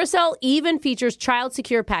them. Duracell even features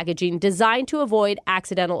child-secure packaging designed to avoid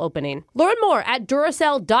accidental opening. Learn more at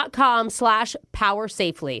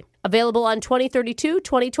Duracell.com/powersafely. Available on 2032,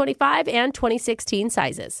 2025, and 2016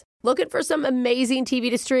 sizes. Looking for some amazing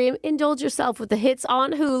TV to stream? Indulge yourself with the hits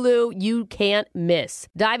on Hulu you can't miss.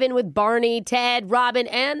 Dive in with Barney, Ted, Robin,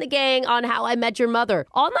 and the gang on How I Met Your Mother.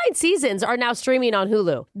 All 9 seasons are now streaming on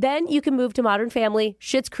Hulu. Then you can move to Modern Family,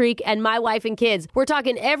 Schitt's Creek, and My Wife and Kids. We're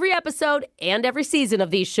talking every episode and every season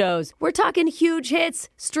of these shows. We're talking huge hits,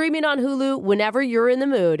 streaming on Hulu whenever you're in the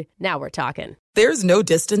mood. Now we're talking. There's no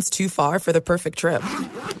distance too far for the perfect trip.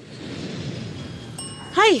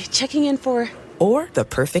 Hi, checking in for... Or the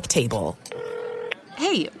perfect table.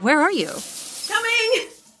 Hey, where are you? Coming!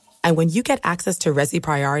 And when you get access to Resi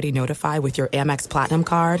Priority Notify with your Amex Platinum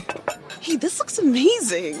card... Hey, this looks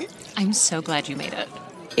amazing. I'm so glad you made it.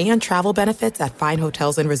 And travel benefits at fine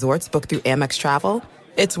hotels and resorts booked through Amex Travel,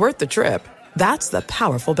 it's worth the trip. That's the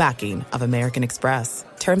powerful backing of American Express.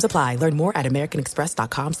 Terms apply. Learn more at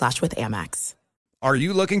americanexpress.com/withAmex. Are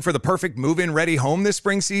you looking for the perfect move-in ready home this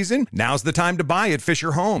spring season? Now's the time to buy at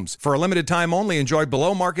Fisher Homes. For a limited time only, enjoy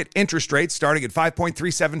below-market interest rates starting at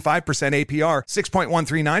 5.375% APR,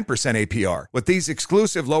 6.139% APR. With these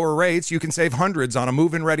exclusive lower rates, you can save hundreds on a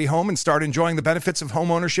move-in ready home and start enjoying the benefits of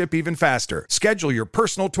homeownership even faster. Schedule your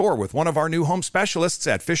personal tour with one of our new home specialists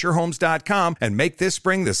at FisherHomes.com and make this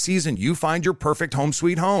spring the season you find your perfect home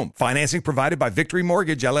sweet home. Financing provided by Victory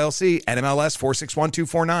Mortgage, LLC, NMLS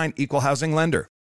 461249, Equal Housing Lender.